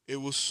 it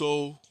was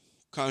so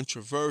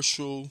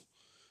controversial,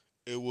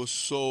 it was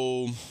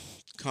so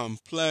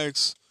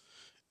complex,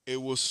 it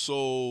was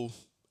so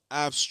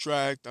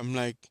abstract. I'm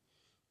like,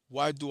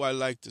 why do I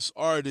like this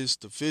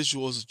artist? The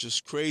visuals are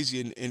just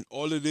crazy, and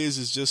all it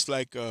is just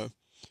like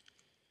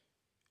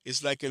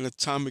it's like an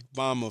atomic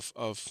bomb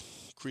of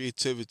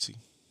creativity.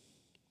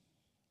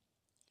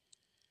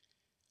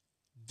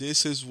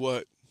 This is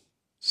what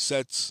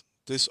sets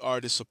this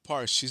artist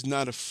apart. She's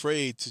not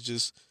afraid to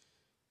just,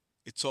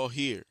 it's all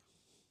here.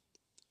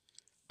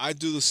 I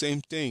do the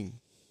same thing.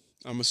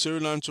 I'm a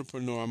serial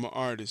entrepreneur. I'm an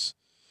artist.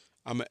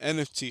 I'm an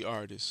NFT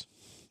artist.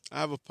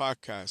 I have a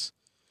podcast.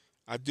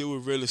 I deal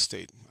with real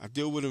estate. I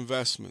deal with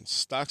investments,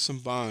 stocks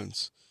and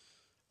bonds.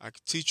 I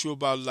can teach you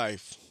about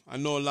life. I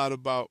know a lot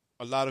about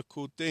a lot of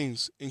cool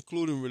things,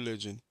 including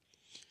religion.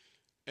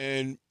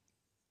 And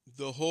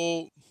the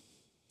whole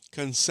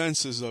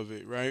consensus of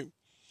it, right,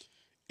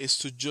 is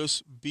to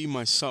just be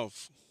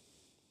myself.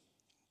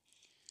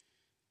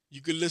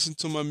 You can listen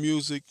to my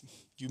music.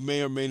 You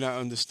may or may not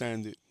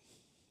understand it.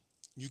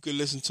 You can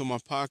listen to my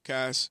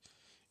podcast.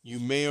 You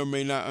may or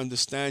may not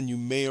understand. You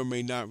may or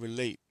may not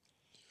relate.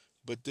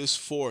 But this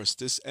force,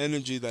 this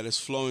energy that is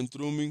flowing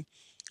through me,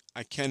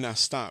 I cannot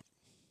stop.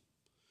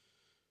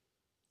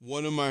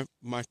 One of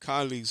my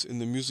colleagues in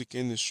the music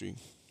industry,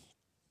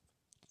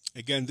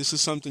 again, this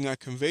is something I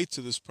conveyed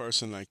to this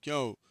person, like,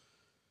 yo,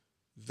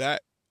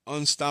 that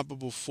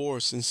unstoppable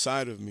force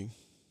inside of me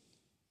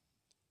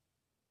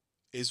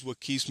is what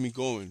keeps me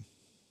going,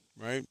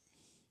 right?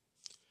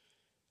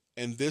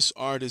 And this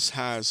artist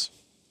has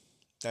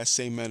that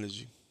same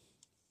energy.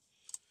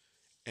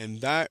 And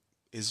that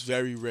is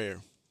very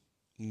rare.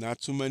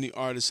 Not too many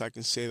artists I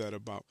can say that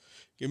about.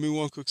 Give me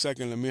one quick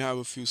second. Let me have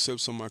a few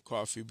sips on my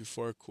coffee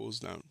before it cools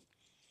down.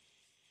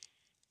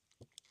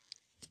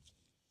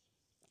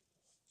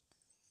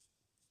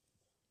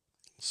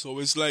 So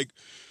it's like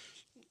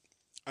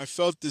I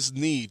felt this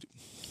need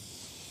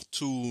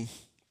to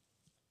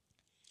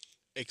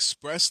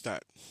express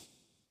that.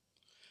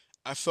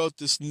 I felt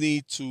this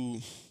need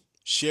to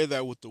share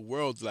that with the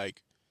world.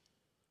 Like,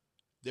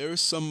 there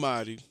is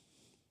somebody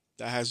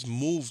that has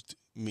moved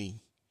me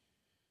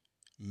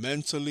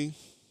mentally,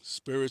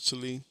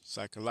 spiritually,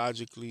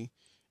 psychologically,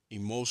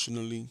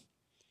 emotionally,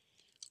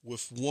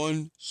 with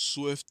one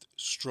swift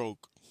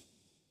stroke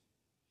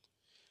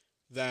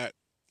that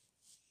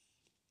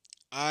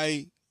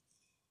I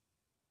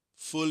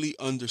fully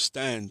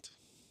understand.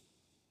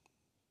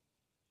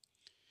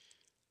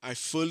 I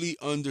fully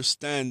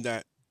understand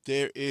that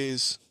there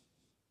is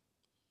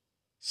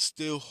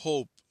still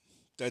hope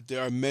that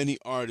there are many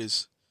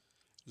artists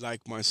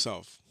like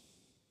myself.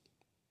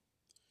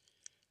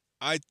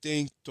 I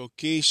think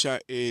Tokisha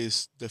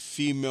is the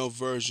female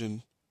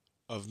version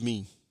of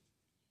me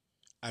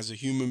as a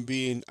human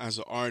being, as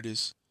an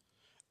artist.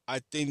 I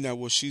think that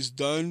what she's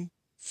done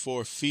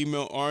for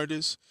female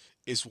artists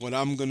is what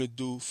I'm going to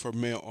do for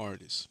male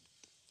artists.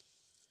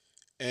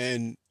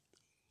 And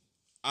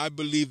I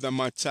believe that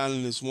my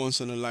talent is once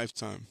in a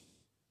lifetime.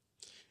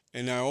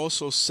 And I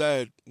also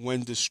said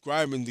when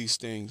describing these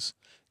things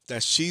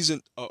that she's a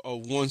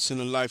once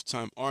in a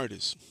lifetime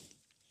artist.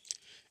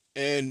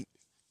 And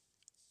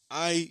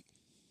I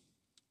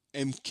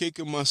am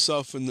kicking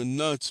myself in the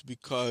nuts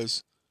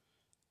because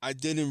I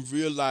didn't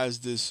realize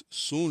this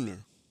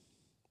sooner.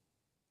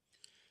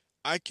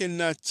 I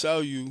cannot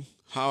tell you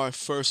how I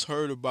first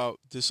heard about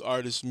this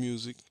artist's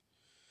music,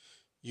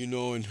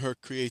 and her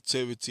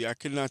creativity. I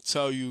cannot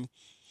tell you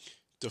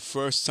the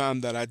first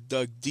time that I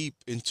dug deep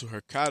into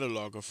her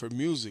catalog of her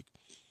music,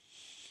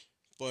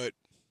 but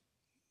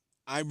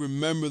I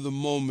remember the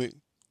moment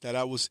that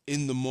I was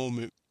in the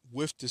moment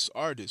with this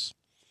artist.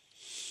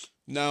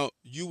 Now,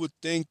 you would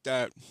think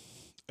that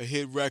a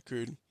hit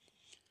record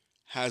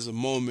has a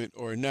moment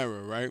or an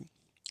era, right?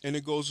 And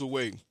it goes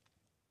away.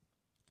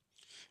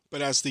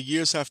 But as the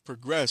years have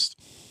progressed,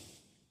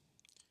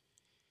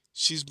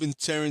 she's been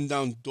tearing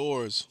down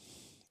doors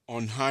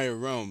on higher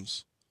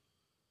realms.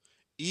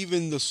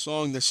 Even the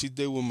song that she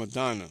did with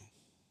Madonna.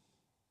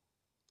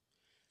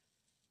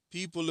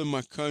 People in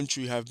my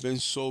country have been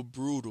so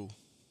brutal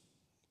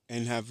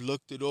and have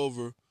looked it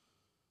over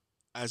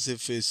as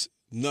if it's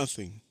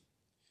nothing.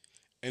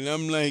 And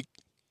I'm like,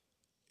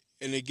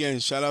 and again,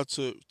 shout out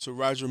to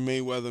Roger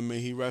Mayweather, may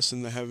he rest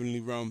in the heavenly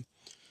realm.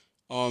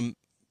 Um,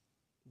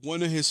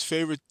 One of his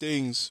favorite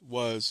things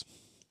was,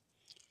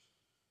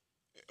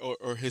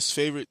 or his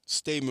favorite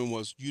statement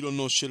was, "You don't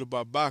know shit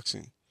about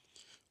boxing."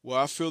 Well,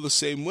 I feel the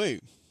same way.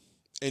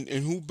 And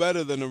who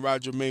better than a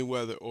Roger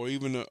Mayweather or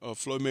even a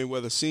Floyd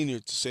Mayweather Sr.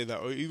 to say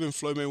that, or even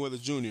Floyd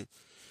Mayweather Jr.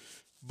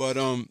 But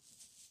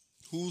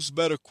who's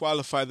better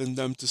qualified than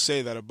them to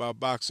say that about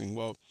boxing?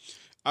 Well,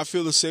 I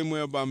feel the same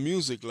way about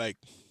music. Like,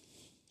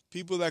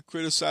 people that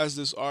criticize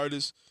this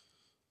artist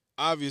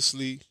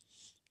obviously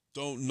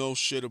don't know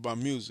shit about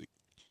music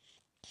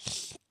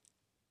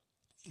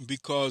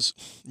because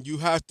you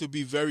have to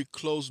be very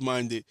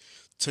close-minded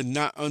to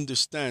not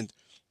understand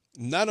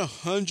not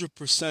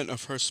 100%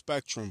 of her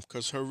spectrum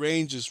because her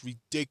range is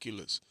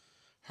ridiculous.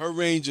 Her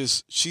range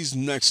is she's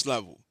next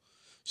level.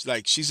 She's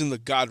like she's in the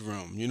god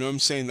realm. You know what I'm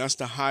saying? That's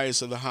the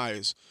highest of the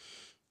highest.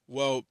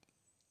 Well,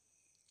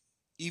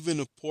 even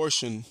a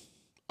portion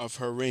of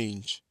her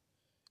range,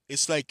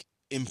 it's like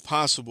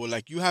impossible.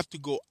 Like you have to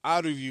go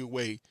out of your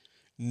way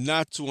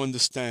not to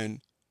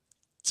understand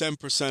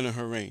 10% of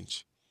her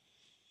range.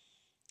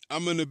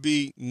 I'm gonna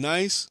be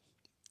nice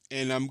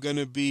and I'm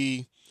gonna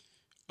be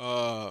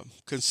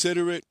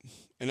considerate,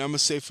 and I'm gonna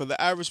say for the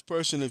average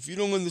person, if you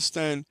don't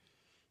understand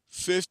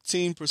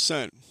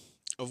 15%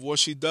 of what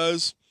she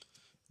does,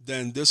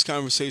 then this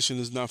conversation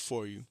is not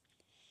for you.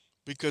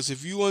 Because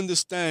if you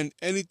understand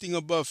anything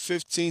above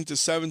 15 to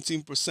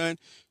 17%,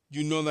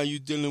 you know that you're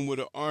dealing with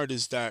an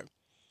artist that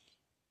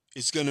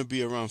is gonna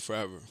be around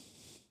forever.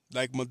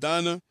 Like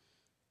Madonna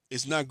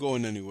is not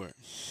going anywhere.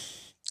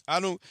 I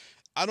don't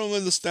I don't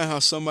understand how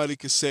somebody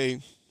could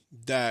say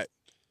that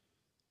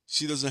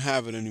she doesn't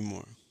have it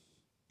anymore.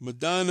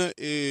 Madonna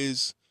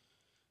is,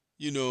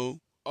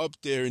 up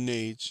there in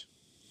age,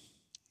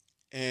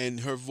 and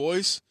her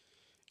voice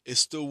is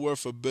still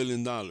worth $1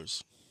 billion.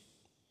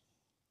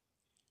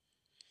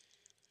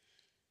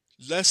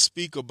 Let's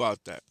speak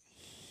about that.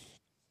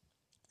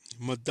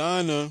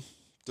 Madonna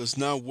does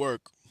not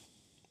work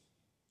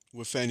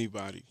with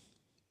anybody.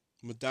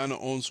 Madonna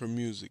owns her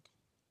music.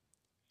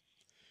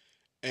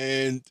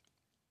 And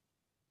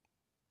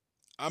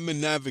I'm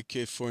an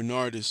advocate for an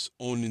artist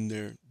owning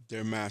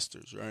their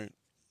masters, right?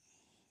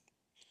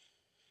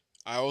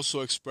 I also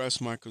express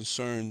my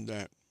concern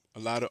that a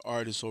lot of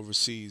artists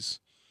overseas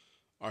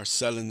are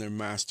selling their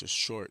masters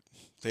short.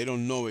 They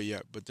don't know it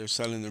yet, but they're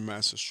selling their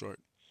masters short.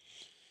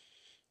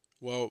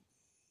 Well,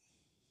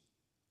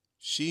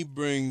 she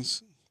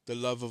brings the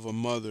love of a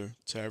mother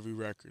to every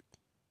record.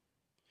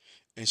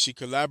 And she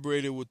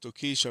collaborated with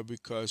Tokisha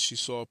because she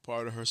saw a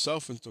part of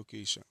herself in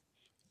Tokisha.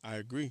 I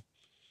agree.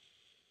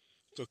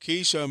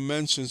 Tokisha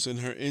mentions in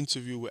her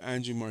interview with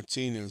Angie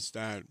Martinez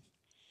that,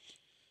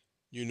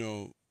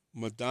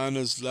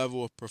 Madonna's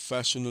level of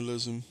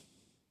professionalism,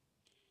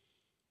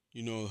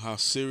 how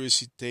serious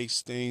she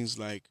takes things,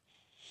 like,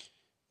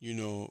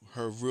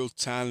 her real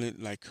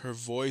talent, like her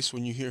voice,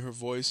 when you hear her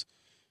voice,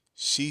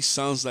 she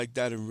sounds like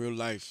that in real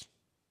life.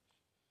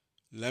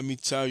 Let me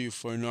tell you,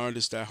 for an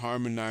artist that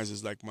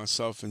harmonizes like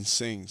myself and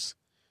sings,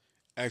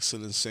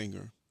 excellent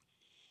singer,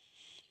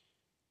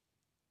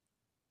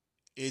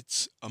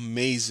 it's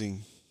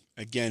amazing.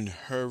 Again,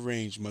 her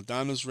range,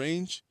 Madonna's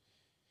range,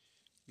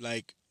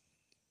 Like,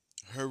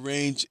 her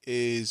range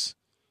is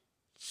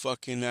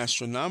fucking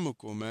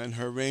astronomical, man.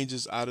 Her range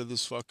is out of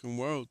this fucking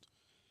world.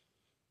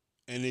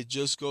 And it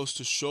just goes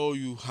to show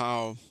you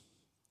how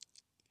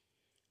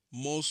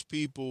most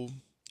people,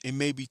 it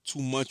may be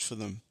too much for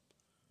them.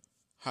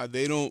 How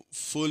they don't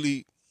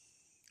fully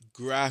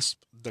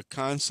grasp the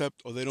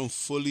concept, or they don't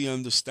fully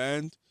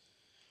understand.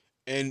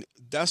 And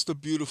that's the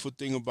beautiful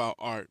thing about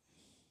art.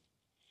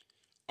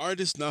 Art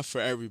is not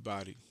for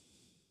everybody.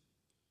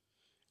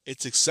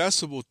 It's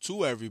accessible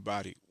to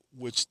everybody,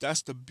 which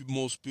that's the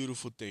most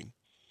beautiful thing.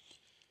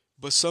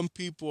 But some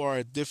people are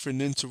at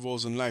different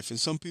intervals in life, and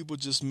some people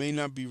just may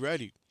not be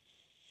ready.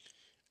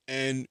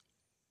 And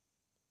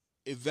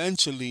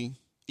eventually,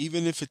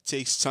 even if it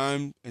takes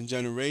time and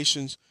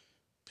generations,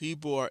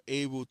 people are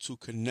able to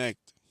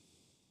connect.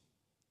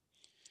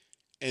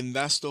 And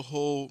that's the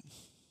whole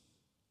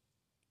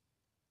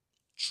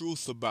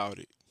truth about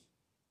it.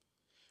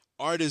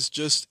 Art is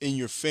just in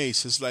your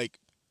face. It's like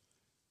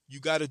you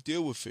got to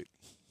deal with it.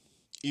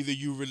 Either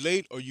you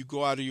relate or you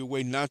go out of your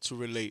way not to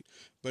relate.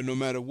 But no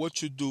matter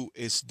what you do,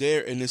 it's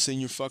there and it's in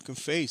your fucking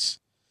face.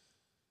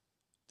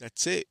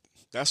 That's it.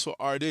 That's what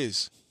art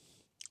is.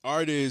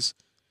 Art is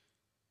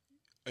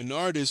an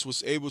artist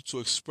was able to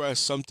express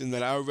something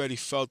that I already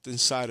felt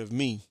inside of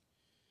me,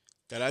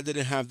 that I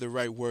didn't have the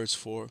right words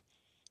for,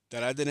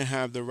 that I didn't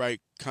have the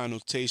right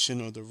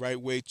connotation or the right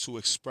way to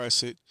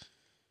express it.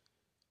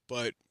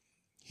 But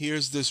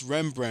here's this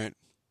Rembrandt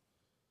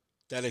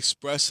that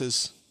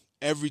expresses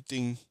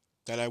everything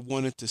that I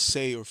wanted to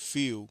say or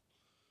feel.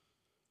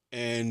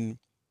 And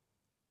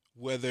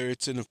whether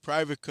it's in a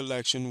private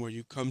collection where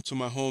you come to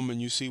my home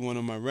and you see one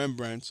of my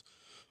Rembrandts,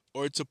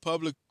 or it's a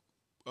public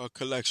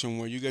collection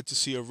where you get to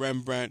see a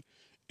Rembrandt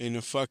in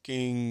a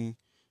fucking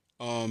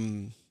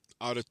um,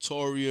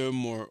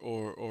 auditorium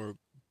or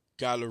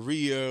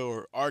galleria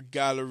or art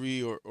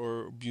gallery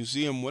or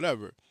museum,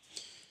 whatever,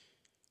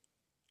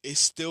 it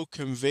still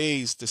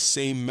conveys the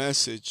same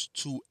message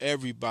to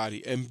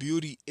everybody. And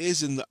beauty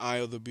is in the eye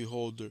of the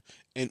beholder,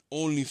 and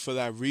only for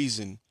that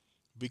reason.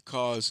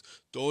 Because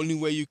the only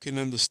way you can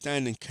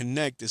understand and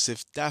connect is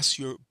if that's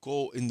your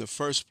goal in the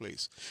first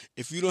place.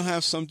 If you don't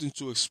have something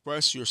to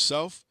express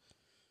yourself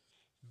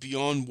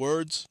beyond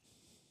words,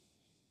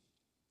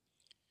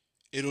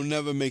 it'll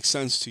never make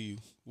sense to you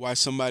why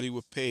somebody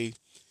would pay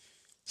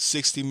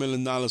 $60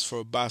 million for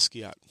a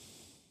Basquiat.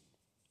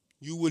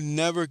 You would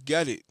never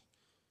get it.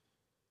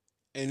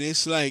 And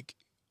it's like,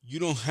 you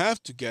don't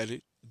have to get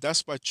it.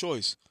 That's by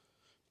choice.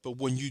 But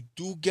when you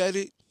do get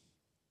it,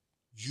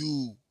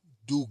 you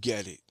do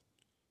get it.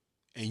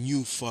 And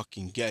you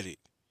fucking get it.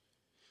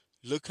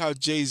 Look how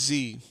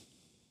Jay-Z,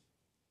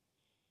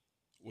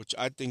 which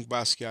I think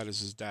Basquiat is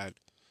his dad.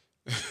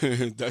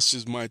 That's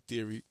just my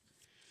theory.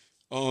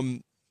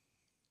 Um,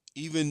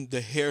 Even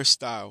the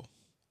hairstyle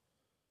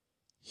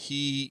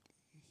he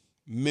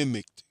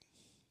mimicked,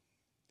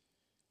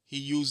 he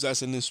used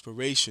as an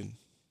inspiration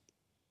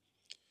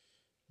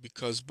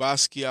because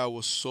Basquiat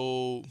was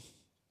so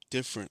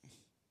different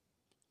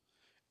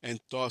and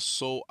thought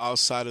so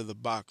outside of the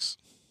box,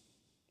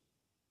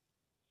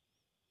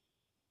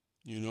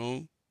 you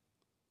know?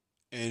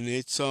 And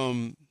it's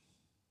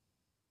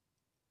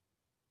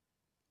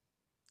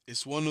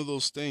one of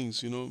those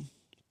things,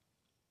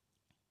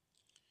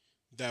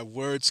 that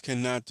words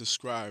cannot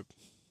describe.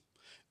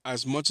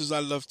 As much as I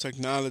love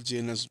technology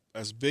and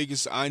as big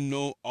as I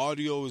know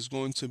audio is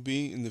going to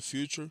be in the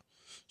future,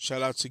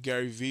 shout out to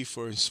Gary Vee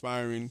for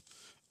inspiring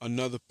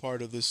another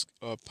part of this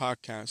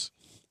podcast.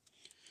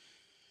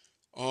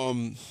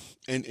 Um,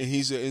 and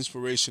he's an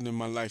inspiration in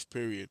my life,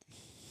 period.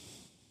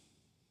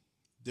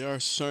 There are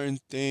certain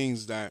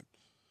things that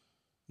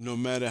no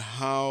matter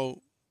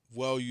how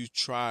well you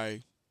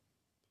try,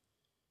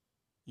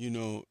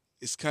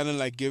 it's kind of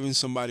like giving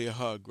somebody a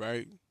hug,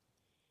 right?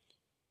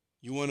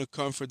 You want to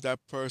comfort that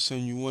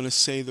person, you want to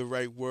say the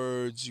right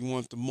words, you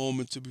want the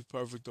moment to be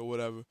perfect or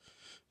whatever.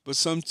 But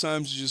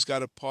sometimes you just got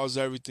to pause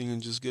everything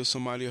and just give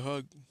somebody a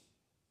hug.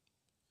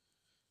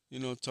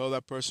 Tell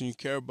that person you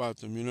care about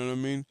them, you know what I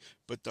mean?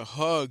 But the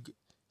hug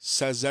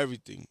says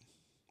everything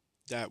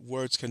that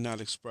words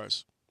cannot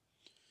express.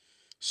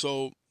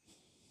 So,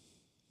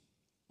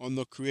 on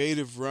the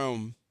creative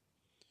realm,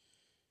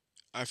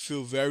 I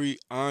feel very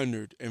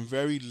honored and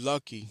very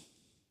lucky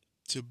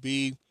to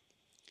be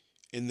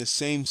in the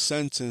same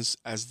sentence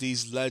as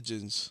these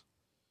legends,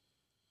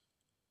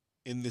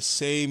 in the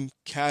same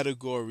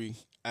category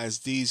as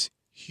these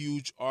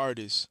huge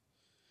artists.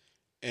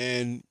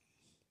 And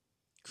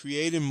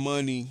creating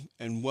money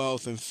and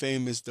wealth and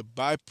fame is the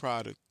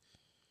byproduct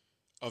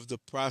of the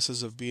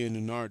process of being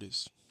an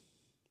artist.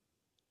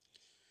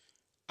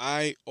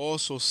 I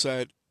also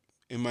said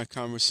in my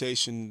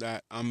conversation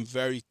that I'm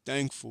very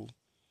thankful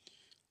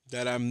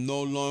that I'm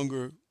no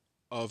longer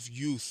of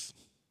youth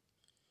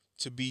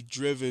to be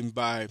driven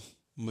by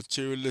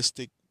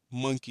materialistic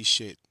monkey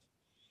shit.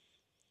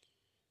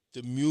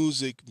 The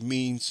music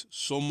means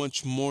so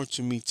much more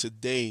to me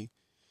today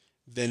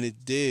than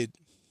it did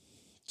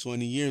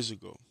 20 years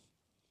ago.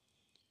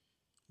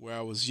 where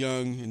I was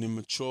young and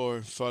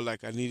immature, felt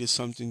like I needed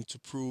something to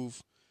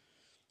prove,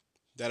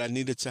 that I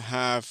needed to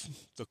have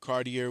the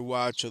Cartier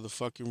watch or the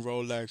fucking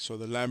Rolex or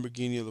the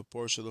Lamborghini or the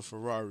Porsche or the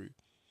Ferrari.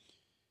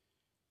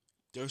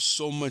 There's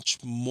so much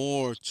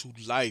more to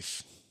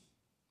life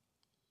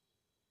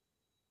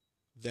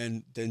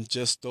than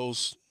just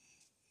those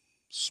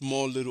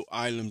small little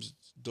items,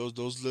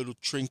 those little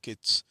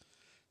trinkets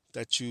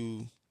that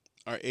you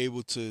are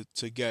able to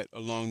get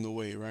along the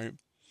way, right?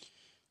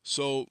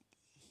 So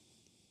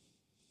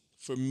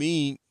for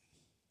me,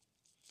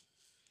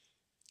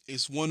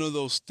 it's one of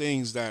those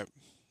things that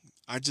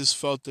I just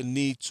felt the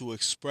need to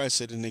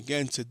express it. And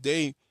again,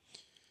 today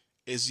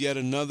is yet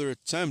another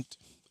attempt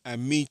at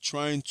me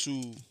trying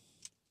to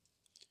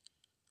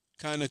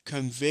kind of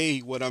convey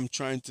what I'm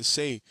trying to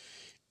say.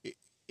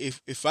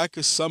 If I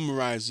could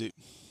summarize it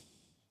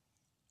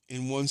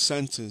in one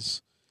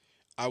sentence,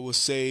 I would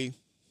say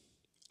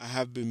I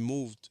have been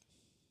moved.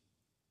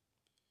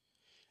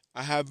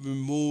 I have been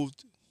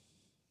moved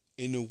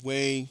in a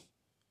way,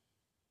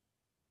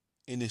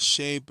 in a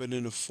shape, and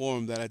in a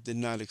form that I did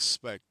not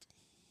expect.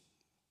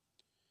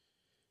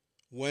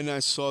 When I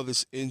saw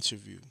this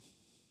interview,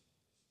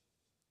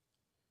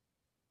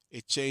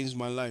 it changed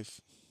my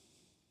life.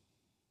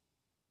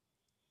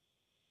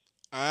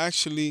 I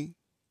actually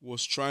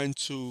was trying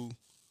to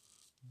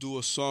do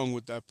a song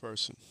with that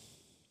person.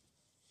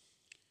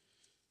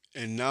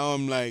 And now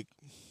I'm like,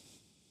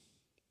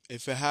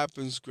 if it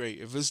happens, great.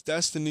 If it's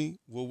destiny,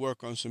 we'll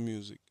work on some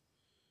music.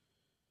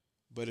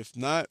 But if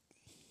not,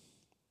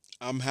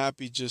 I'm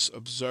happy just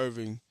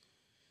observing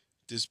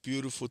this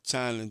beautiful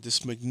talent,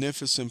 this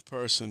magnificent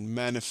person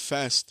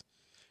manifest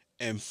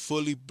and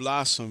fully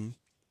blossom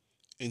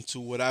into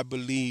what I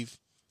believe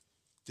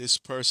this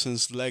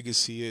person's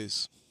legacy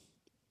is.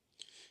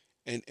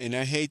 And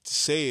I hate to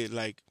say it,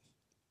 like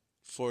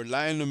for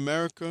Latin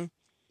America,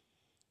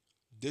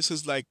 this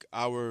is like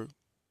our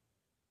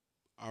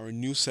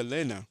new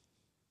Selena.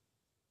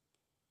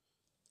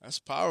 That's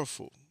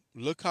powerful.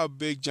 Look how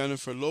big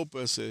Jennifer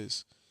Lopez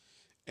is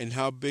and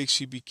how big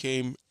she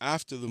became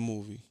after the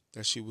movie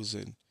that she was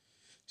in.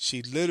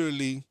 She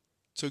literally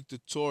took the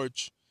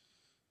torch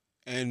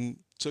and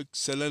took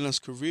Selena's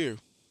career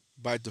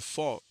by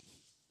default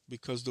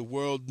because the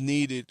world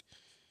needed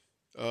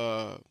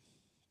uh,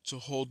 to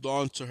hold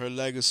on to her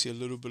legacy a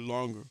little bit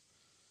longer.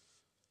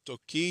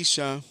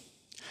 Tokisha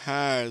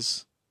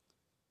has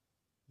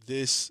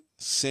this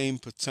same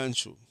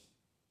potential.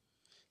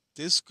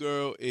 This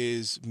girl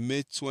is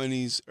mid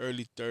 20s,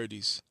 early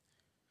 30s.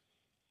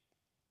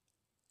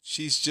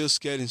 She's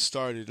just getting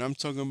started. I'm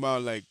talking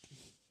about like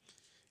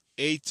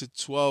 8 to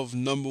 12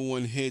 number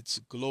one hits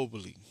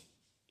globally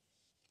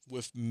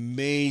with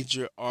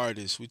major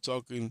artists. We're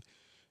talking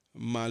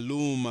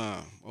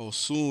Maluma,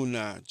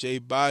 Osuna, J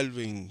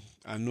Balvin,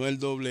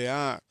 Anuel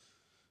AA,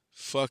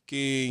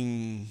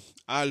 fucking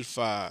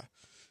Alpha,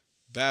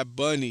 Bad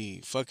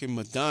Bunny, fucking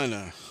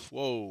Madonna.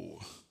 Whoa,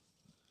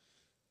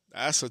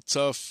 that's a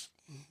tough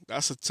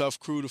that's a tough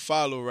crew to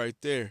follow right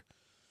there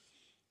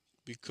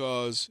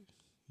because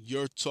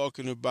you're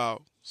talking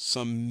about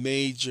some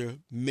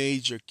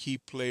major key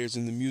players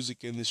in the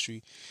music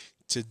industry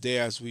today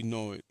as we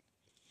know it.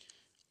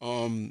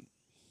 Um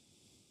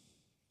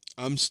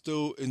I'm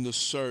still in the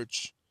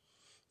search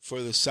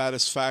for the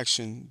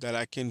satisfaction that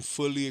I can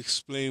fully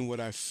explain what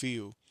I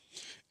feel.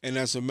 And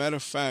as a matter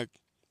of fact,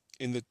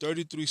 in the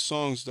 33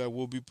 songs that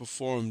will be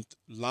performed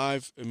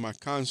live in my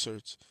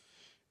concerts,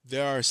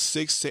 there are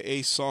 6 to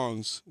 8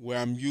 songs where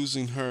I'm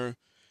using her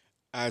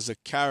as a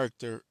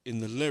character in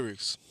the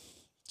lyrics.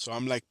 So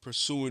I'm like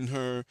pursuing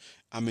her,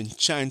 I'm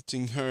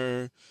enchanting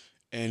her,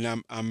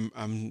 and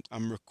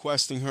I'm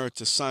requesting her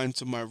to sign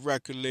to my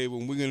record label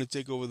and we're gonna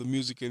take over the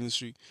music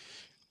industry.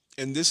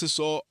 And this is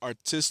all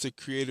artistic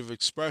creative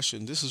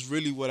expression. This is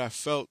really what I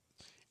felt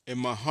in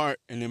my heart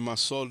and in my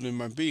soul and in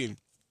my being.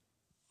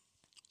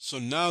 So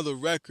now the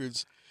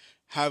records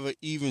have an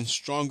even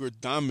stronger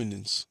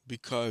dominance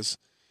because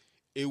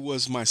it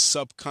was my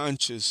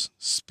subconscious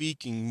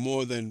speaking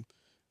more than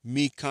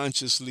me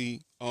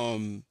consciously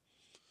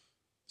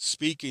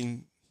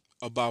speaking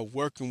about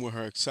working with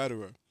her,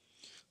 etc.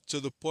 To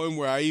the point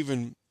where I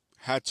even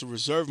had to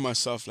reserve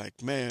myself,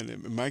 like, man,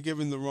 am I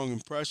giving the wrong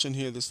impression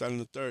here, this, that,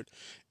 and the third?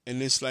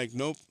 And it's like,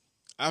 nope.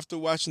 After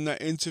watching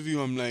that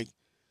interview, I'm like,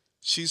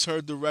 she's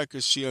heard the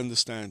records, she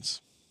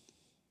understands.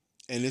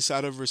 And it's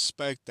out of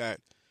respect that,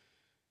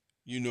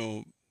 you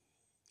know,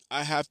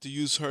 I have to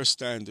use her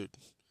standard.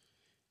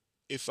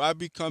 If I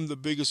become the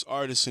biggest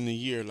artist in a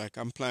year, like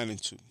I'm planning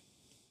to,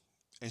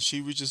 and she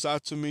reaches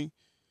out to me,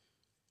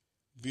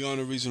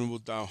 beyond a reasonable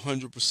doubt,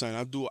 100%,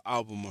 I'll do an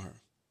album with her.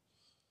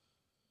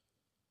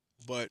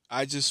 But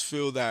I just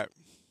feel that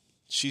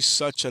she's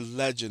such a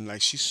legend.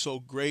 Like, she's so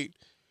great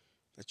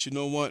that, you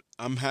know what?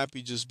 I'm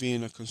happy just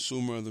being a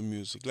consumer of the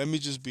music. Let me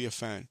just be a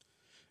fan.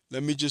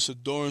 Let me just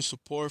adore and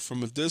support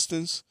from a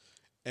distance.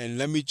 And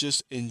let me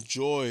just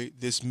enjoy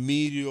this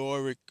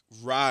meteoric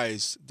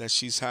rise that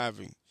she's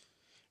having.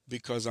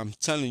 Because I'm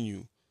telling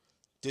you,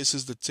 this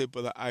is the tip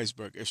of the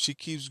iceberg. If she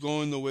keeps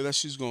going the way that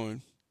she's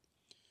going,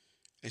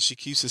 and she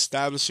keeps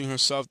establishing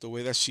herself the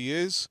way that she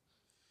is,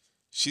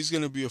 she's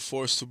going to be a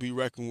force to be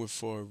reckoned with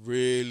for a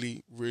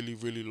really, really,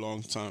 really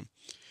long time.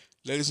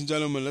 Ladies and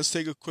gentlemen, let's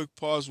take a quick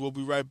pause. We'll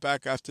be right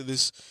back after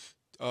this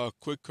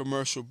quick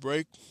commercial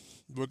break.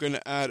 We're going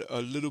to add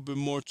a little bit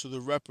more to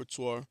the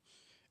repertoire,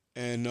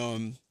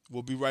 and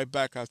we'll be right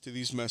back after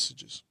these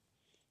messages.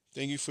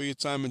 Thank you for your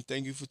time, and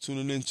thank you for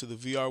tuning in to the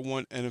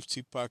VR1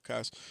 NFT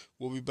podcast.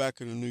 We'll be back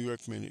in a New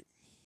York minute.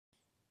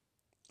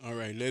 All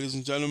right, ladies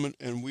and gentlemen,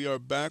 and we are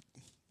back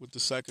with the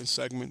second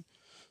segment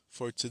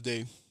for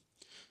today.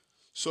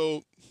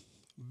 So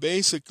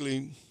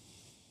basically,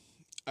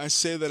 I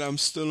say that I'm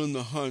still in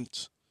the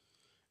hunt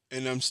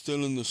and I'm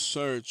still in the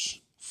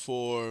search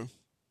for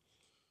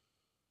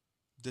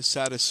the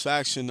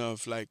satisfaction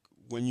of, like,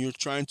 when you're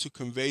trying to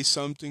convey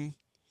something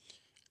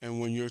and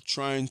when you're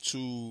trying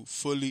to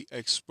fully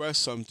express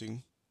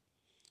something,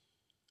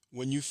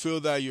 when you feel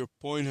that your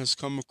point has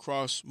come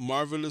across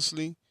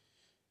marvelously,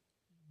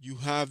 you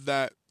have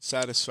that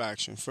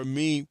satisfaction. For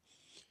me,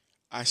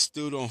 I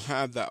still don't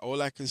have that.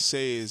 All I can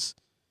say is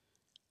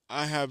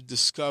I have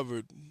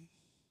discovered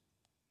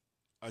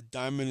a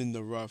diamond in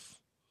the rough.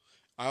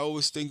 I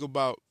always think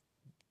about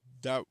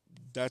that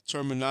that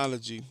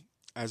terminology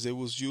as it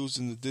was used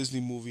in the Disney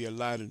movie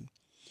Aladdin,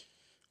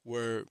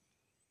 where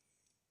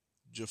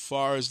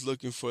Jafar is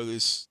looking for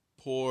this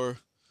poor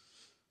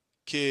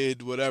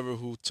kid, whatever,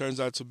 who turns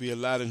out to be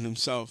Aladdin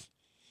himself,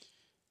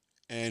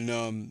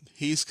 and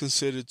he's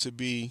considered to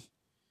be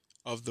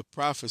of the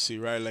prophecy,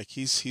 right? Like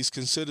he's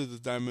considered the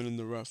diamond in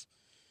the rough.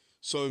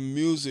 So in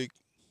music,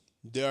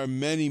 there are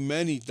many,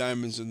 many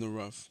diamonds in the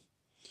rough,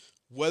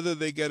 whether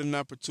they get an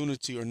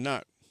opportunity or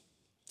not.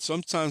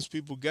 Sometimes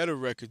people get a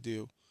record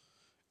deal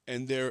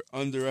and they're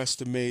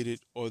underestimated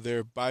or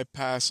they're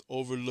bypassed,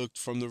 overlooked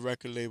from the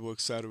record label,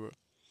 etc.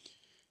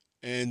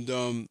 And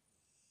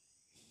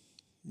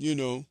you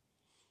know,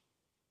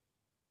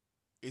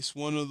 it's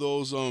one of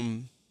those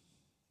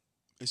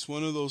it's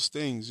one of those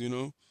things,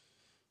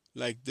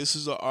 like this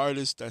is an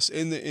artist that's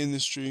in the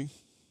industry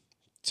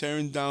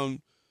tearing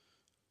down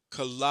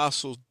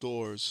colossal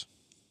doors,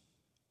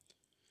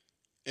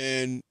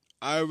 and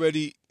I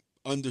already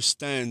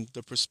understand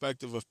the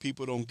perspective of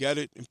people don't get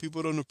it and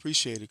people don't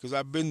appreciate it because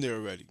I've been there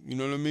already. You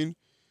know what I mean?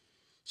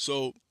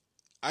 So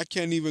I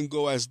can't even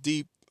go as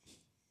deep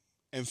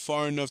and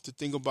far enough to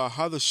think about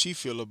how does she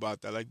feel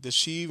about that. Like, does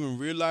she even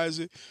realize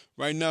it?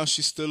 Right now,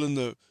 she's still in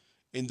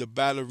the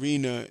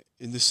ballerina,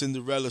 in the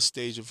Cinderella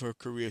stage of her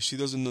career. She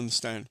doesn't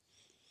understand.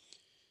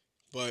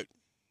 But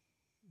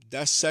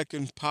that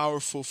second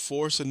powerful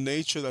force in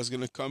nature that's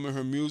going to come in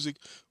her music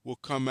will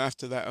come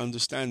after that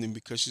understanding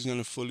because she's going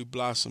to fully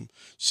blossom.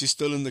 She's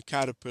still in the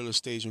caterpillar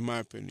stage, in my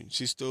opinion.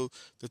 She's still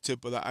the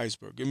tip of the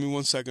iceberg. Give me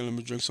 1 second. Let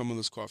me drink some of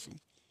this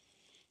coffee.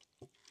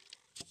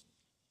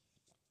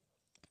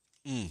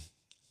 Mm.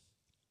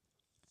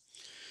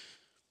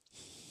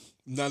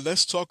 Now,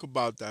 let's talk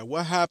about that.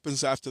 What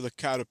happens after the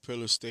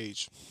caterpillar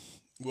stage?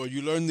 Well,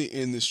 you learn the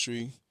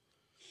industry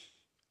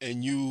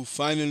and you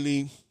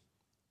finally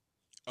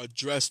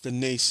address the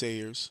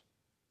naysayers.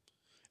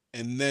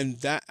 And then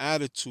that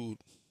attitude,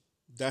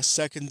 that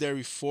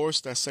secondary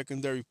force, that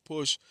secondary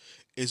push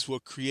is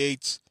what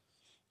creates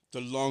the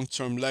long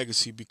term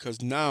legacy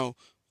because now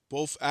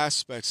both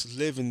aspects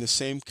live in the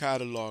same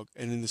catalog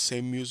and in the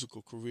same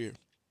musical career.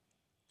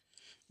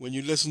 When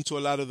you listen to a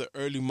lot of the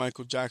early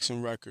Michael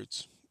Jackson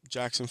records,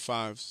 Jackson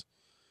 5s,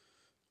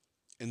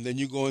 and then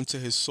you go into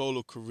his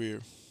solo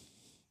career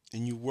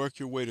and you work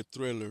your way to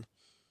Thriller,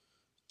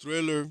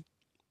 Thriller,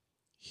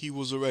 he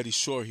was already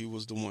sure he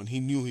was the one. He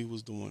knew he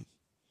was the one.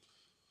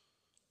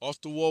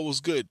 Off the Wall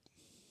was good.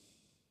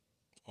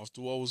 Off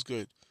the Wall was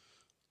good.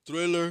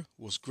 Thriller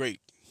was great.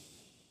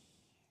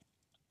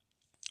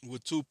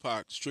 With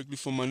Tupac, Strictly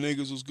for My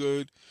Niggas was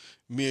good.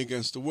 Me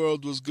Against the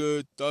World was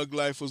good. Thug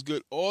Life was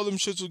good. All them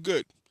shits were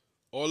good.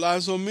 All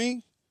Eyes on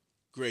Me,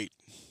 great.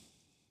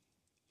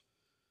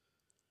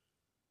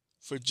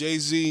 For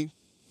Jay-Z,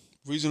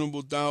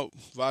 Reasonable Doubt,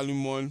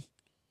 Volume 1,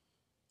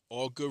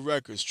 all good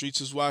records.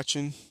 Streets is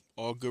Watching,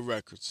 all good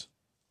records.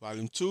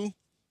 Volume 2,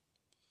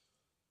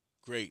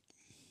 great.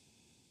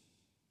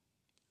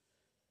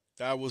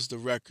 That was the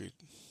record.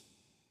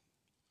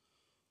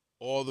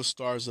 All the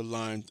stars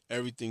aligned.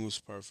 Everything was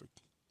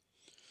perfect.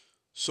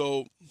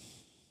 So,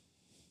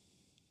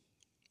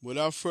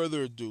 without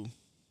further ado,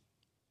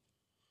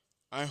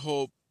 I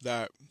hope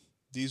that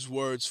these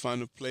words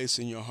find a place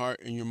in your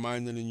heart, in your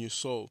mind, and in your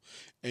soul,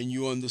 and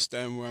you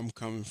understand where I'm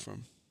coming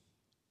from.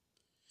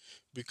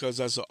 Because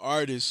as an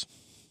artist,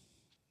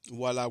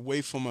 while I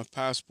wait for my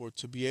passport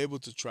to be able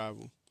to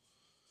travel,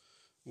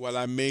 while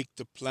I make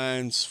the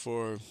plans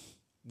for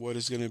what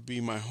is going to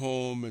be my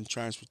home and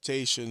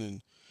transportation,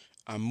 and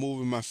I'm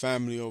moving my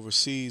family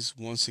overseas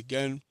once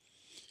again,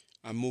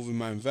 I'm moving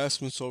my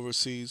investments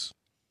overseas.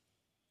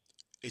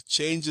 It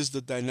changes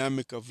the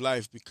dynamic of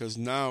life because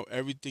now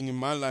everything in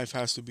my life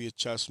has to be a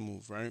chess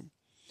move, right?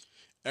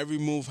 Every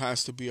move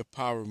has to be a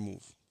power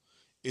move.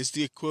 It's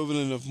the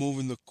equivalent of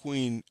moving the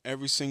queen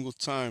every single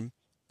time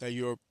that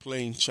you're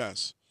playing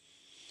chess.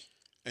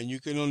 And you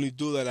can only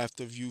do that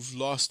after you've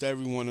lost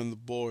everyone on the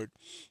board,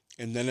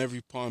 and then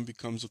every pawn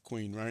becomes a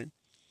queen, right?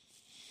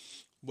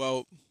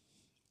 Well,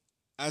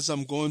 as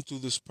I'm going through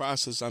this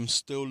process, I'm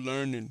still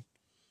learning.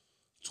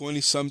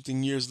 20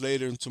 something years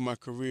later into my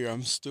career,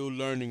 I'm still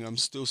learning, I'm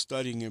still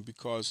studying it,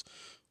 because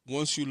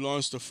once you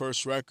launch the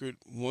first record,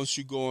 once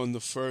you go on the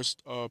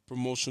first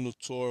promotional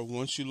tour,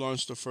 once you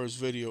launch the first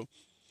video,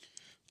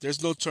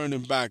 there's no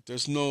turning back.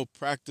 There's no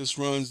practice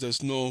runs.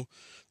 There's no,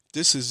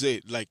 this is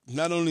it. Like,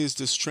 not only is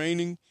this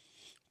training,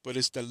 but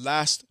it's the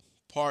last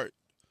part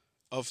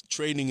of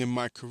training in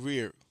my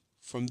career.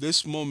 From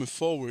this moment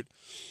forward,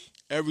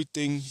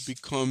 everything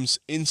becomes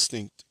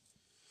instinct.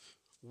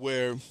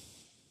 Where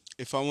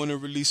if I want to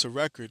release a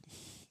record,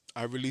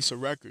 I release a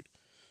record.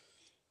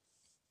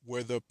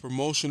 Where the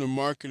promotion and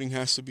marketing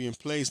has to be in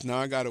place, now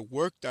I got to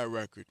work that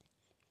record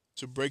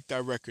to break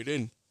that record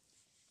in.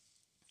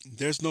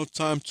 There's no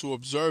time to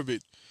observe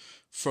it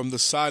from the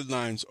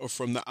sidelines or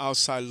from the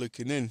outside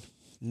looking in.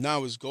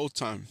 Now is go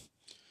time,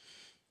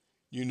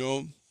 you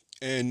know?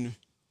 And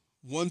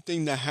one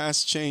thing that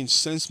has changed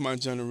since my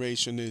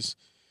generation is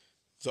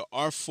the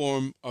art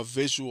form of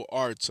visual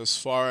arts, as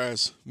far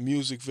as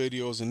music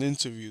videos and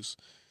interviews.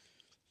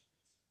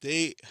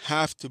 They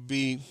have to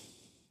be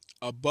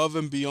above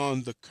and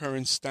beyond the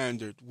current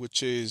standard,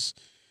 which is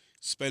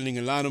spending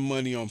a lot of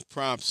money on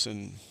props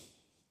and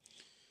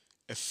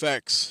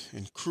effects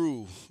and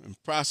crew and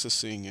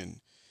processing and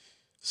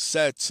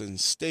sets and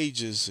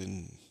stages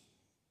and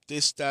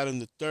this, that,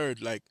 and the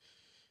third. Like,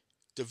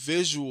 the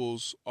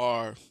visuals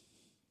are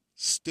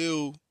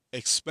still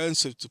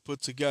expensive to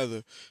put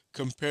together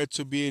compared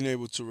to being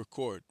able to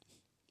record.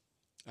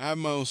 I have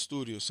my own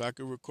studio, so I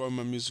can record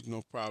my music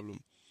no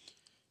problem.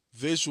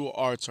 Visual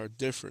arts are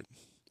different.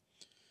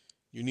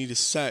 You need a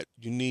set,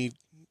 you need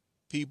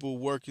people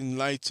working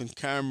lights and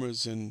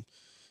cameras and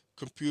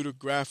computer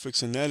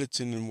graphics and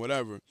editing and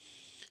whatever.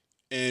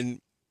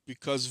 And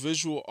because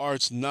visual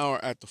arts now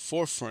are at the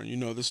forefront,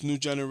 this new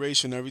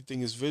generation,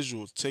 everything is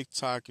visual,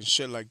 TikTok and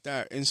shit like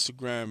that,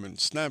 Instagram and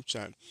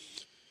Snapchat.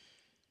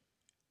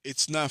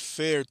 It's not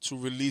fair to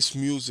release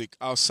music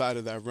outside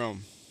of that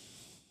realm.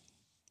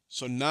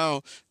 So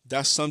now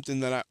that's something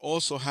that I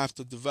also have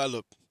to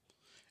develop,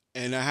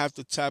 and I have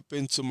to tap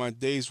into my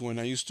days when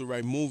I used to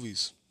write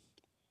movies.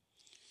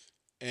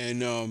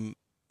 And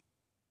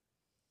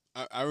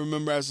I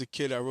remember as a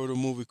kid, I wrote a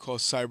movie called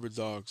Cyber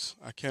Dogs.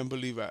 I can't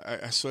believe it.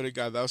 I swear to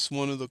God, that's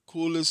one of the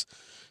coolest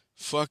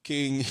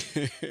fucking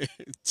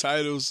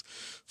titles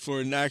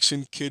for an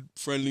action kid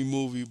friendly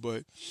movie,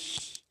 but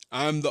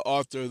I'm the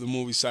author of the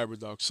movie Cyber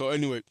Dogs. So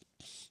anyway,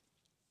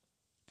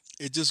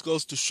 it just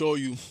goes to show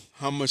you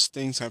how much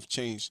things have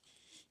changed.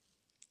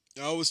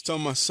 I always tell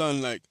my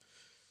son, like,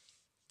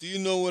 do you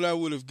know what I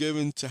would have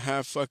given to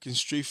have fucking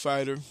Street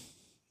Fighter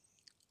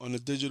on a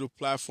digital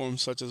platform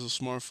such as a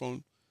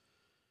smartphone?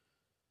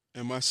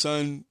 And my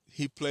son,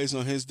 he plays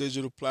on his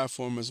digital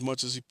platform as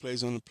much as he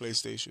plays on the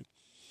PlayStation.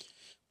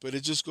 But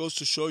it just goes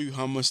to show you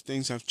how much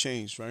things have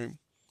changed, right?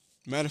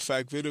 Matter of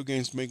fact, video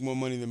games make more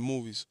money than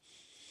movies.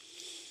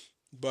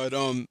 But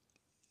all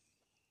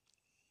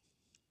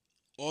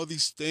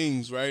these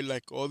things, right?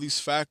 Like, all these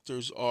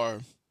factors are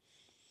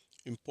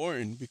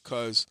important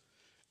because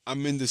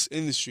I'm in this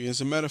industry.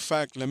 As a matter of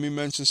fact, let me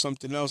mention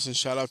something else and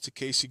shout out to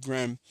Casey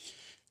Graham.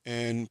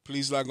 And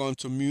please log on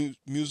to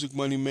Music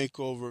Money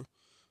Makeover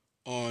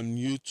on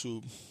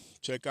YouTube.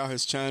 Check out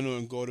his channel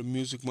and go to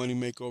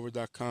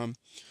musicmoneymakeover.com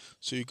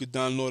so you could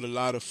download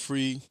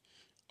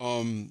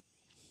um,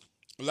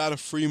 a lot of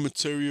free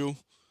material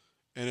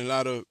and a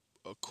lot of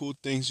cool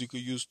things you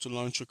could use to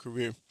launch your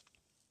career.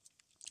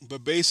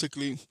 But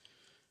basically,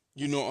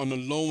 on the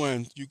low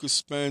end, you could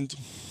spend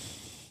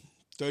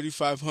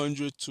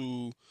 3,500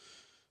 to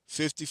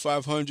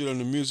 5,500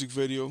 on a music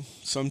video,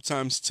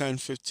 sometimes 10,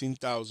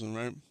 15,000,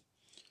 right?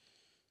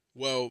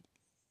 Well,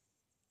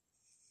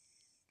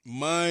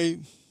 my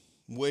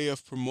way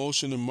of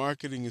promotion and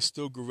marketing is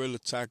still guerrilla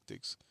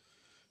tactics.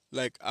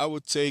 Like, I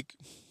would take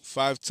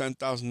 $5,000,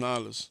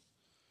 $10,000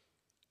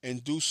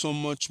 and do so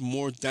much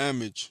more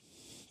damage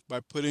by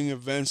putting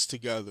events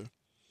together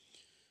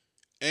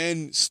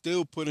and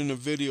still putting a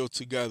video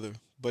together,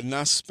 but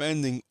not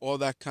spending all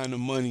that kind of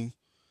money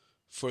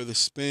for the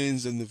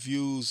spins and the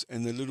views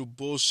and the little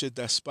bullshit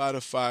that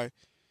Spotify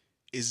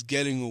is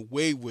getting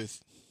away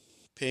with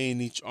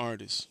paying each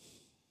artist.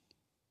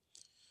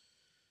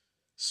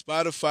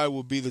 Spotify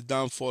will be the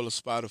downfall of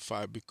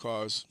Spotify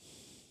because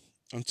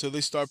until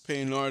they start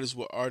paying artists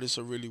what artists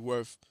are really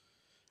worth,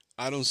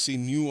 I don't see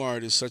new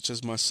artists such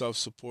as myself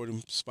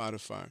supporting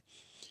Spotify.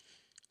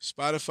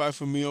 Spotify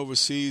for me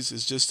overseas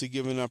is just to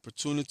give an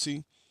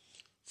opportunity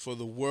for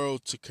the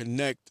world to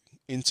connect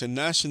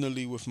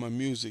internationally with my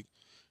music,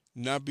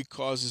 not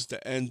because it's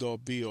the end all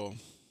be all.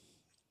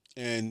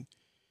 And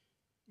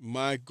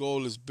my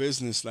goal is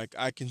business. Like,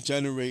 I can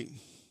generate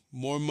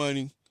more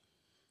money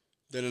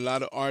than a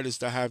lot of artists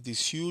that have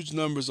these huge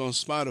numbers on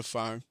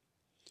Spotify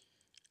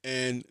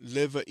and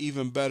live an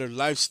even better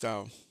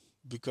lifestyle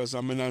because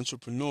I'm an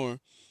entrepreneur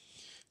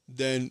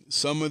than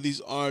some of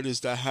these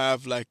artists that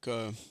have like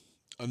a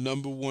a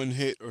number one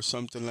hit or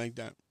something like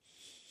that.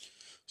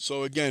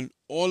 So again,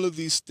 all of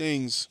these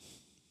things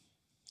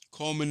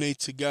culminate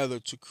together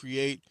to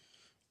create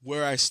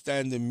where I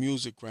stand in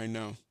music right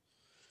now.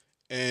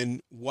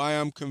 And why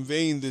I'm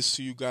conveying this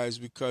to you guys,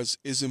 because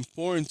it's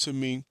important to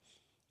me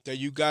that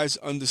you guys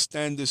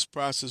understand this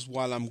process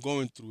while I'm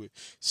going through it.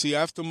 See,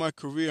 after my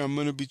career, I'm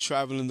going to be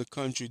traveling the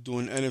country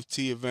doing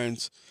NFT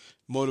events,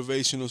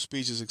 motivational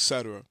speeches,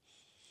 etc.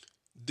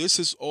 This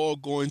is all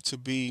going to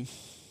be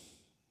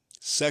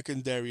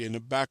secondary in the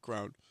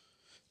background.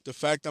 The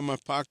fact that my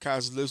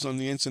podcast lives on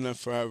the internet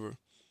forever,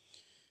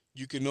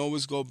 you can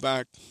always go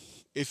back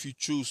if you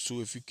choose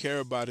to, if you care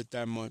about it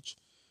that much,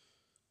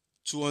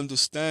 to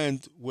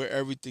understand where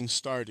everything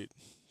started.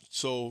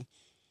 So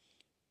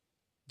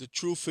the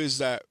truth is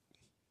that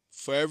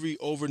for every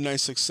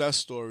overnight success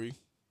story,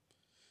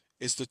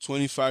 it's the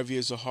 25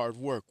 years of hard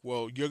work.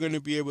 Well, you're going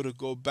to be able to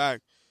go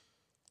back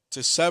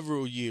to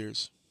several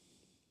years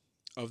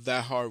of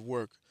that hard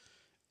work.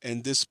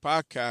 And this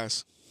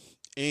podcast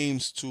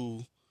aims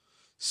to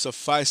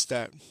suffice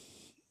that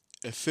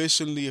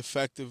efficiently,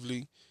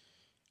 effectively,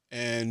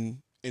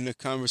 and in a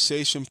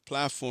conversation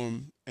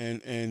platform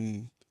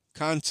and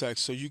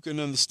context, so you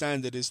can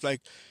understand that it's like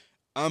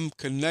I'm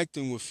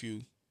connecting with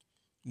you,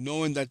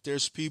 knowing that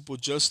there's people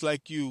just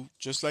like you,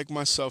 just like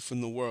myself in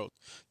the world.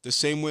 The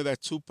same way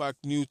that Tupac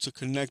knew to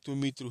connect with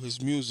me through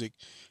his music,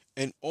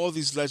 and all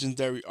these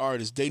legendary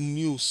artists, they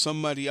knew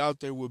somebody out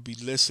there would be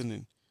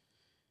listening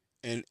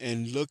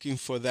and looking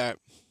for that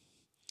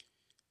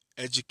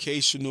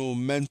educational,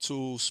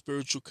 mental,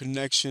 spiritual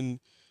connection,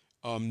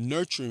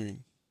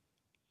 nurturing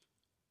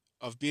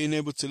of being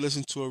able to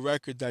listen to a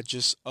record that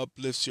just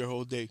uplifts your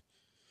whole day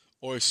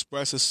or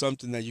expresses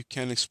something that you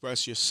can't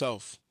express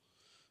yourself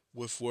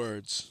with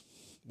words,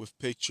 with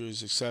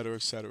pictures, etc.,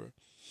 etc.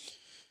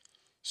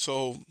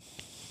 So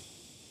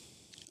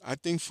I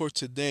think for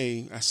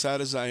today, as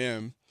sad as I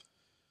am,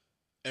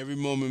 every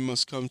moment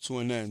must come to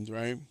an end,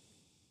 right?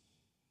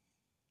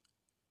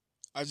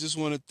 I just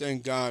want to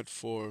thank God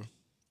for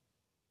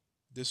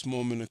this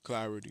moment of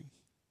clarity.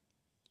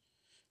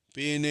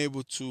 Being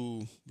able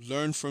to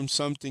learn from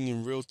something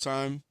in real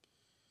time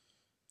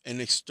and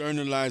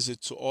externalize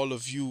it to all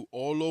of you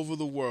all over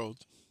the world,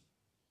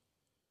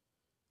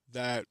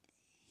 that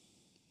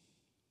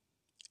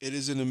it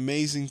is an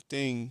amazing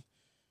thing,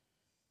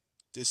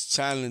 this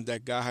talent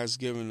that God has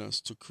given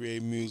us to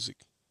create music.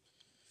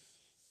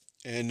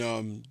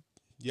 And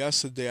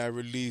yesterday I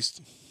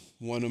released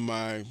one of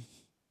my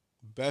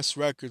best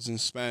records in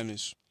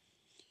Spanish,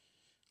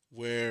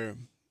 where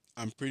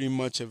I'm pretty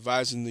much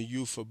advising the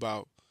youth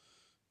about,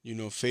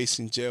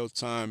 facing jail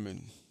time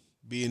and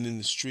being in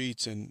the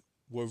streets and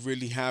what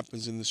really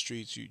happens in the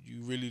streets.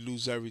 You really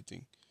lose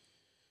everything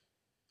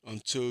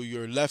until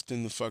you're left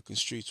in the fucking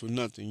streets with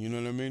nothing, you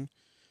know what I mean?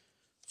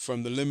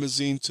 From the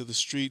limousine to the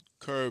street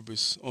curb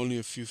is only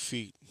a few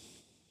feet.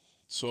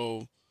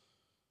 So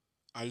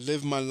I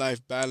live my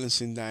life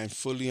balancing that and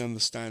fully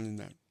understanding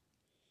that.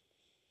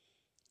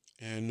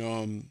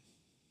 And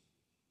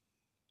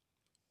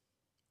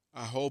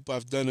I hope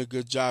I've done a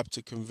good job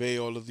to convey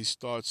all of these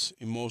thoughts,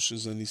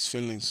 emotions, and these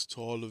feelings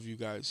to all of you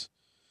guys.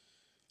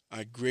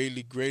 I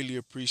greatly, greatly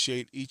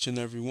appreciate each and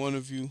every one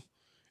of you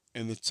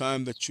and the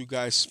time that you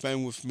guys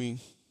spend with me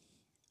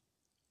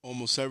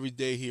almost every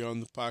day here on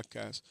the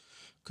podcast.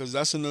 Because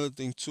that's another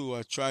thing, too.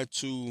 I try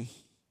to,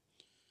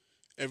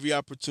 every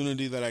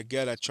opportunity that I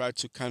get, I try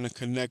to kind of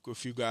connect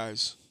with you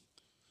guys,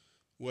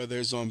 whether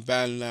it's on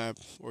BandLab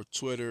or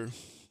Twitter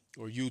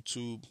or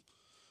YouTube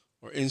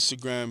or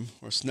Instagram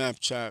or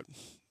Snapchat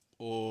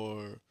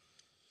or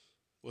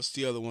what's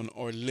the other one,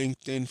 or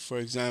LinkedIn, for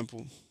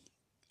example.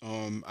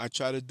 I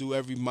try to do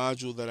every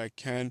module that I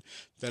can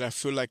that I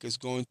feel like is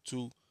going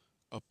to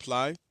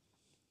apply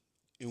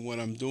in what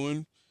I'm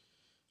doing.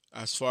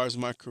 As far as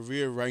my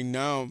career right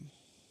now,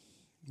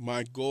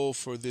 my goal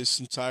for this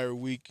entire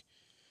week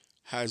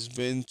has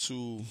been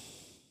to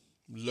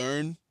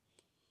learn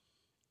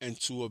and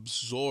to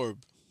absorb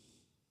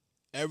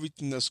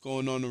everything that's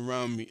going on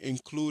around me,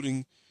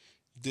 including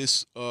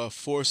this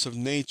force of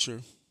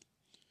nature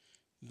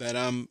that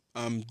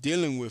I'm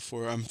dealing with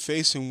or I'm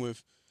facing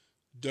with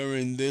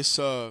during this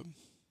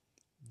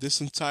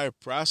entire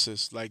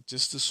process. Like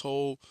just this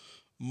whole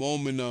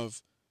moment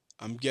of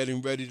I'm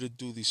getting ready to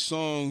do these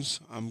songs,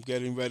 I'm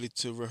getting ready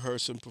to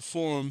rehearse and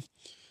perform.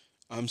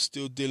 I'm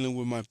still dealing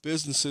with my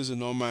businesses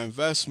and all my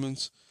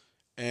investments,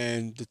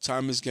 and the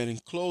time is getting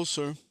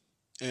closer.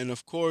 And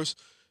of course,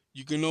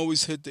 you can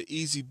always hit the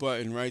easy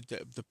button, right?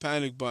 The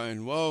panic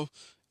button. Well,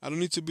 I don't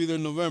need to be there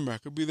in November. I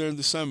could be there in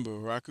December,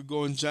 or I could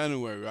go in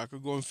January, or I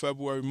could go in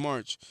February,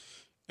 March.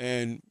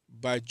 And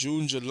by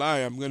June, July,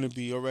 I'm going to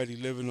be already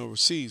living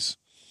overseas.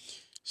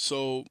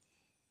 So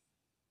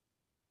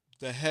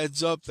the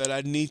heads up that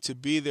I need to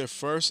be there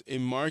first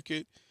in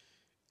market,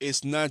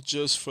 it's not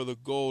just for the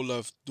goal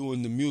of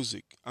doing the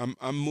music.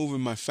 I'm moving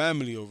my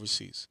family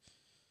overseas.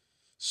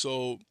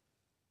 So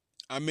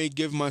I may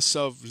give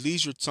myself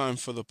leisure time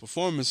for the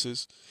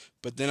performances,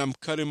 but then I'm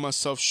cutting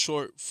myself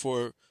short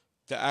for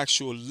the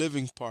actual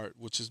living part,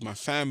 which is my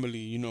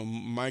family,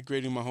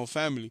 migrating my whole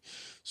family.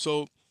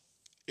 So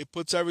it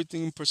puts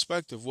everything in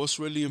perspective. What's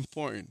really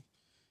important?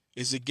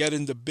 Is it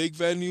getting the big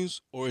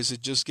venues, or is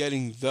it just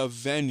getting the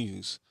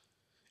venues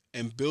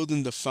and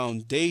building the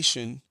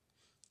foundation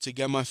to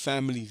get my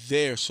family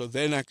there so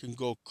then I can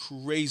go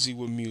crazy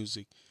with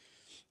music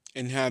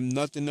and have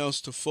nothing else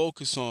to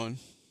focus on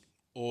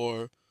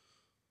or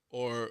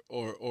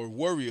or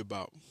worry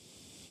about.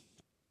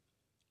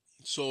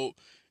 So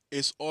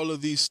it's all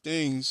of these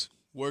things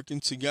working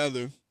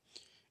together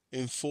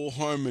in full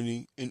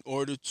harmony in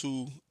order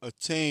to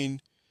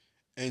attain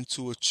and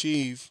to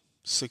achieve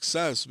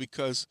success,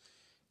 because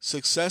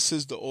success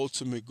is the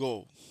ultimate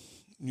goal,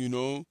 you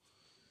know?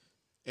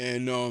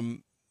 And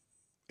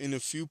in a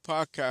few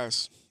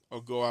podcasts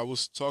ago, I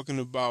was talking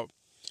about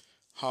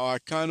how I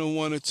kind of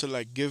wanted to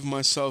like give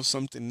myself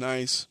something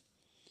nice,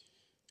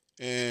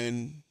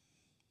 and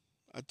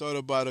I thought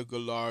about a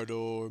Gallardo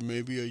or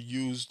maybe a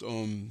used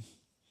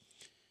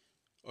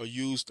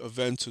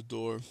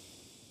Aventador.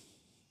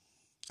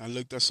 I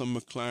looked at some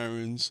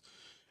McLarens.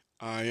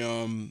 I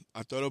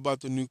thought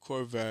about the new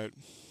Corvette.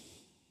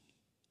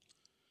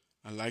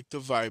 I like the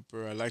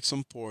Viper. I like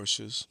some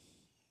Porsches.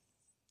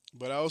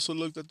 But I also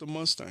looked at the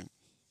Mustang.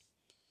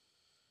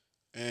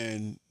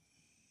 And,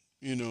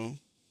 you know,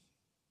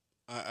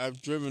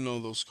 I've driven all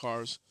those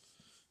cars,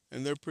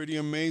 and they're pretty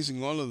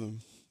amazing, all of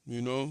them,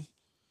 you know?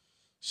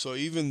 So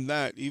even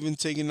that, even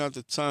taking out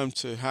the time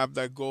to have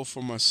that goal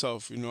for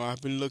myself,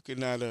 I've been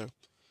looking at a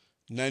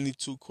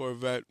 92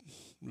 Corvette,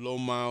 low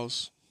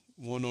miles,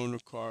 one owner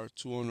car,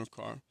 two owner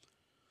car,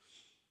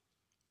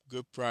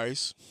 good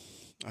price.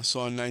 I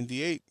saw a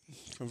 98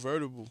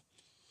 convertible,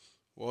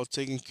 well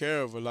taken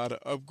care of, a lot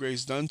of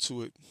upgrades done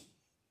to it,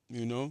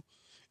 you know?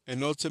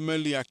 And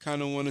ultimately, I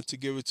kind of wanted to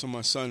give it to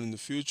my son in the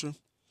future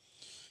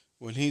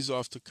when he's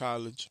off to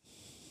college.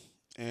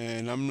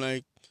 And I'm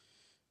like,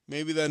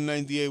 maybe that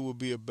 98 will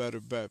be a better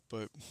bet.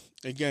 But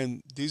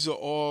again, these are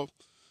all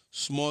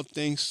small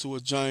things to a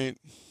giant.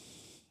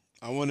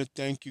 I want to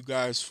thank you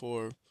guys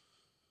for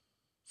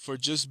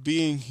just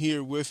being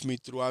here with me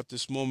throughout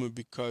this moment,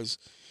 because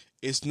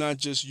it's not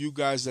just you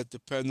guys that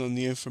depend on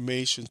the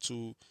information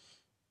to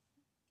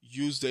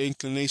use the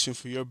inclination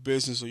for your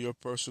business or your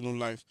personal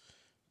life,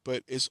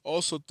 but it's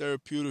also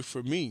therapeutic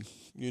for me.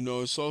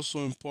 It's also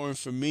important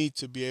for me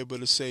to be able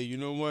to say, you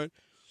know what,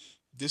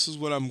 this is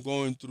what I'm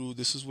going through,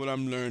 this is what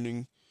I'm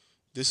learning,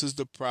 this is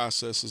the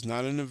process, it's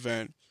not an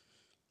event.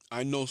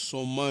 I know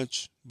so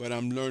much, but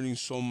I'm learning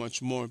so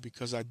much more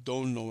because I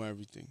don't know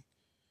everything.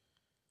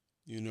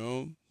 You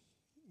know,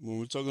 when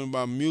we're talking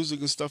about music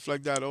and stuff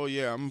like that, oh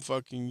yeah, I'm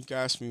fucking, you can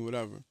ask me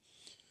whatever.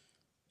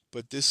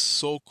 But this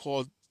so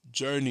called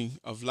journey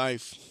of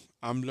life,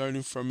 I'm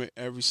learning from it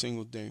every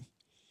single day.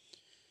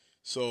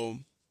 So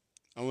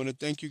I want to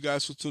thank you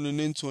guys for tuning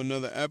in to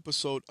another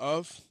episode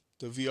of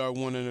the VR1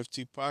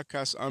 NFT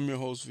podcast. I'm your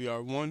host,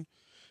 VR1,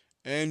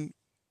 and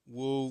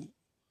we'll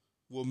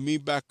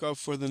meet back up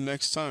for the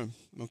next time.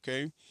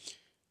 Okay.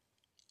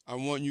 I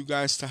want you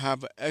guys to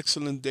have an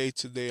excellent day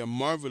today, a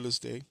marvelous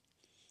day.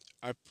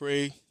 I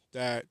pray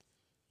that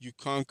you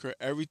conquer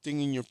everything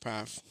in your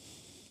path,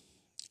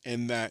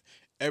 and that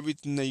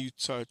everything that you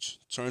touch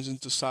turns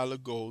into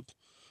solid gold.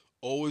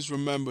 Always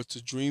remember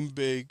to dream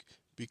big,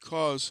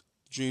 because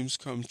dreams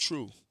come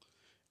true.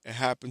 It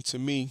happened to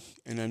me,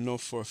 and I know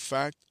for a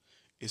fact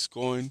it's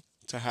going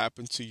to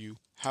happen to you.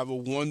 Have a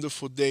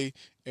wonderful day,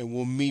 and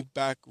we'll meet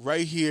back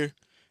right here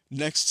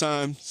next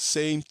time,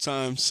 same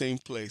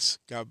place.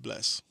 God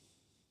bless.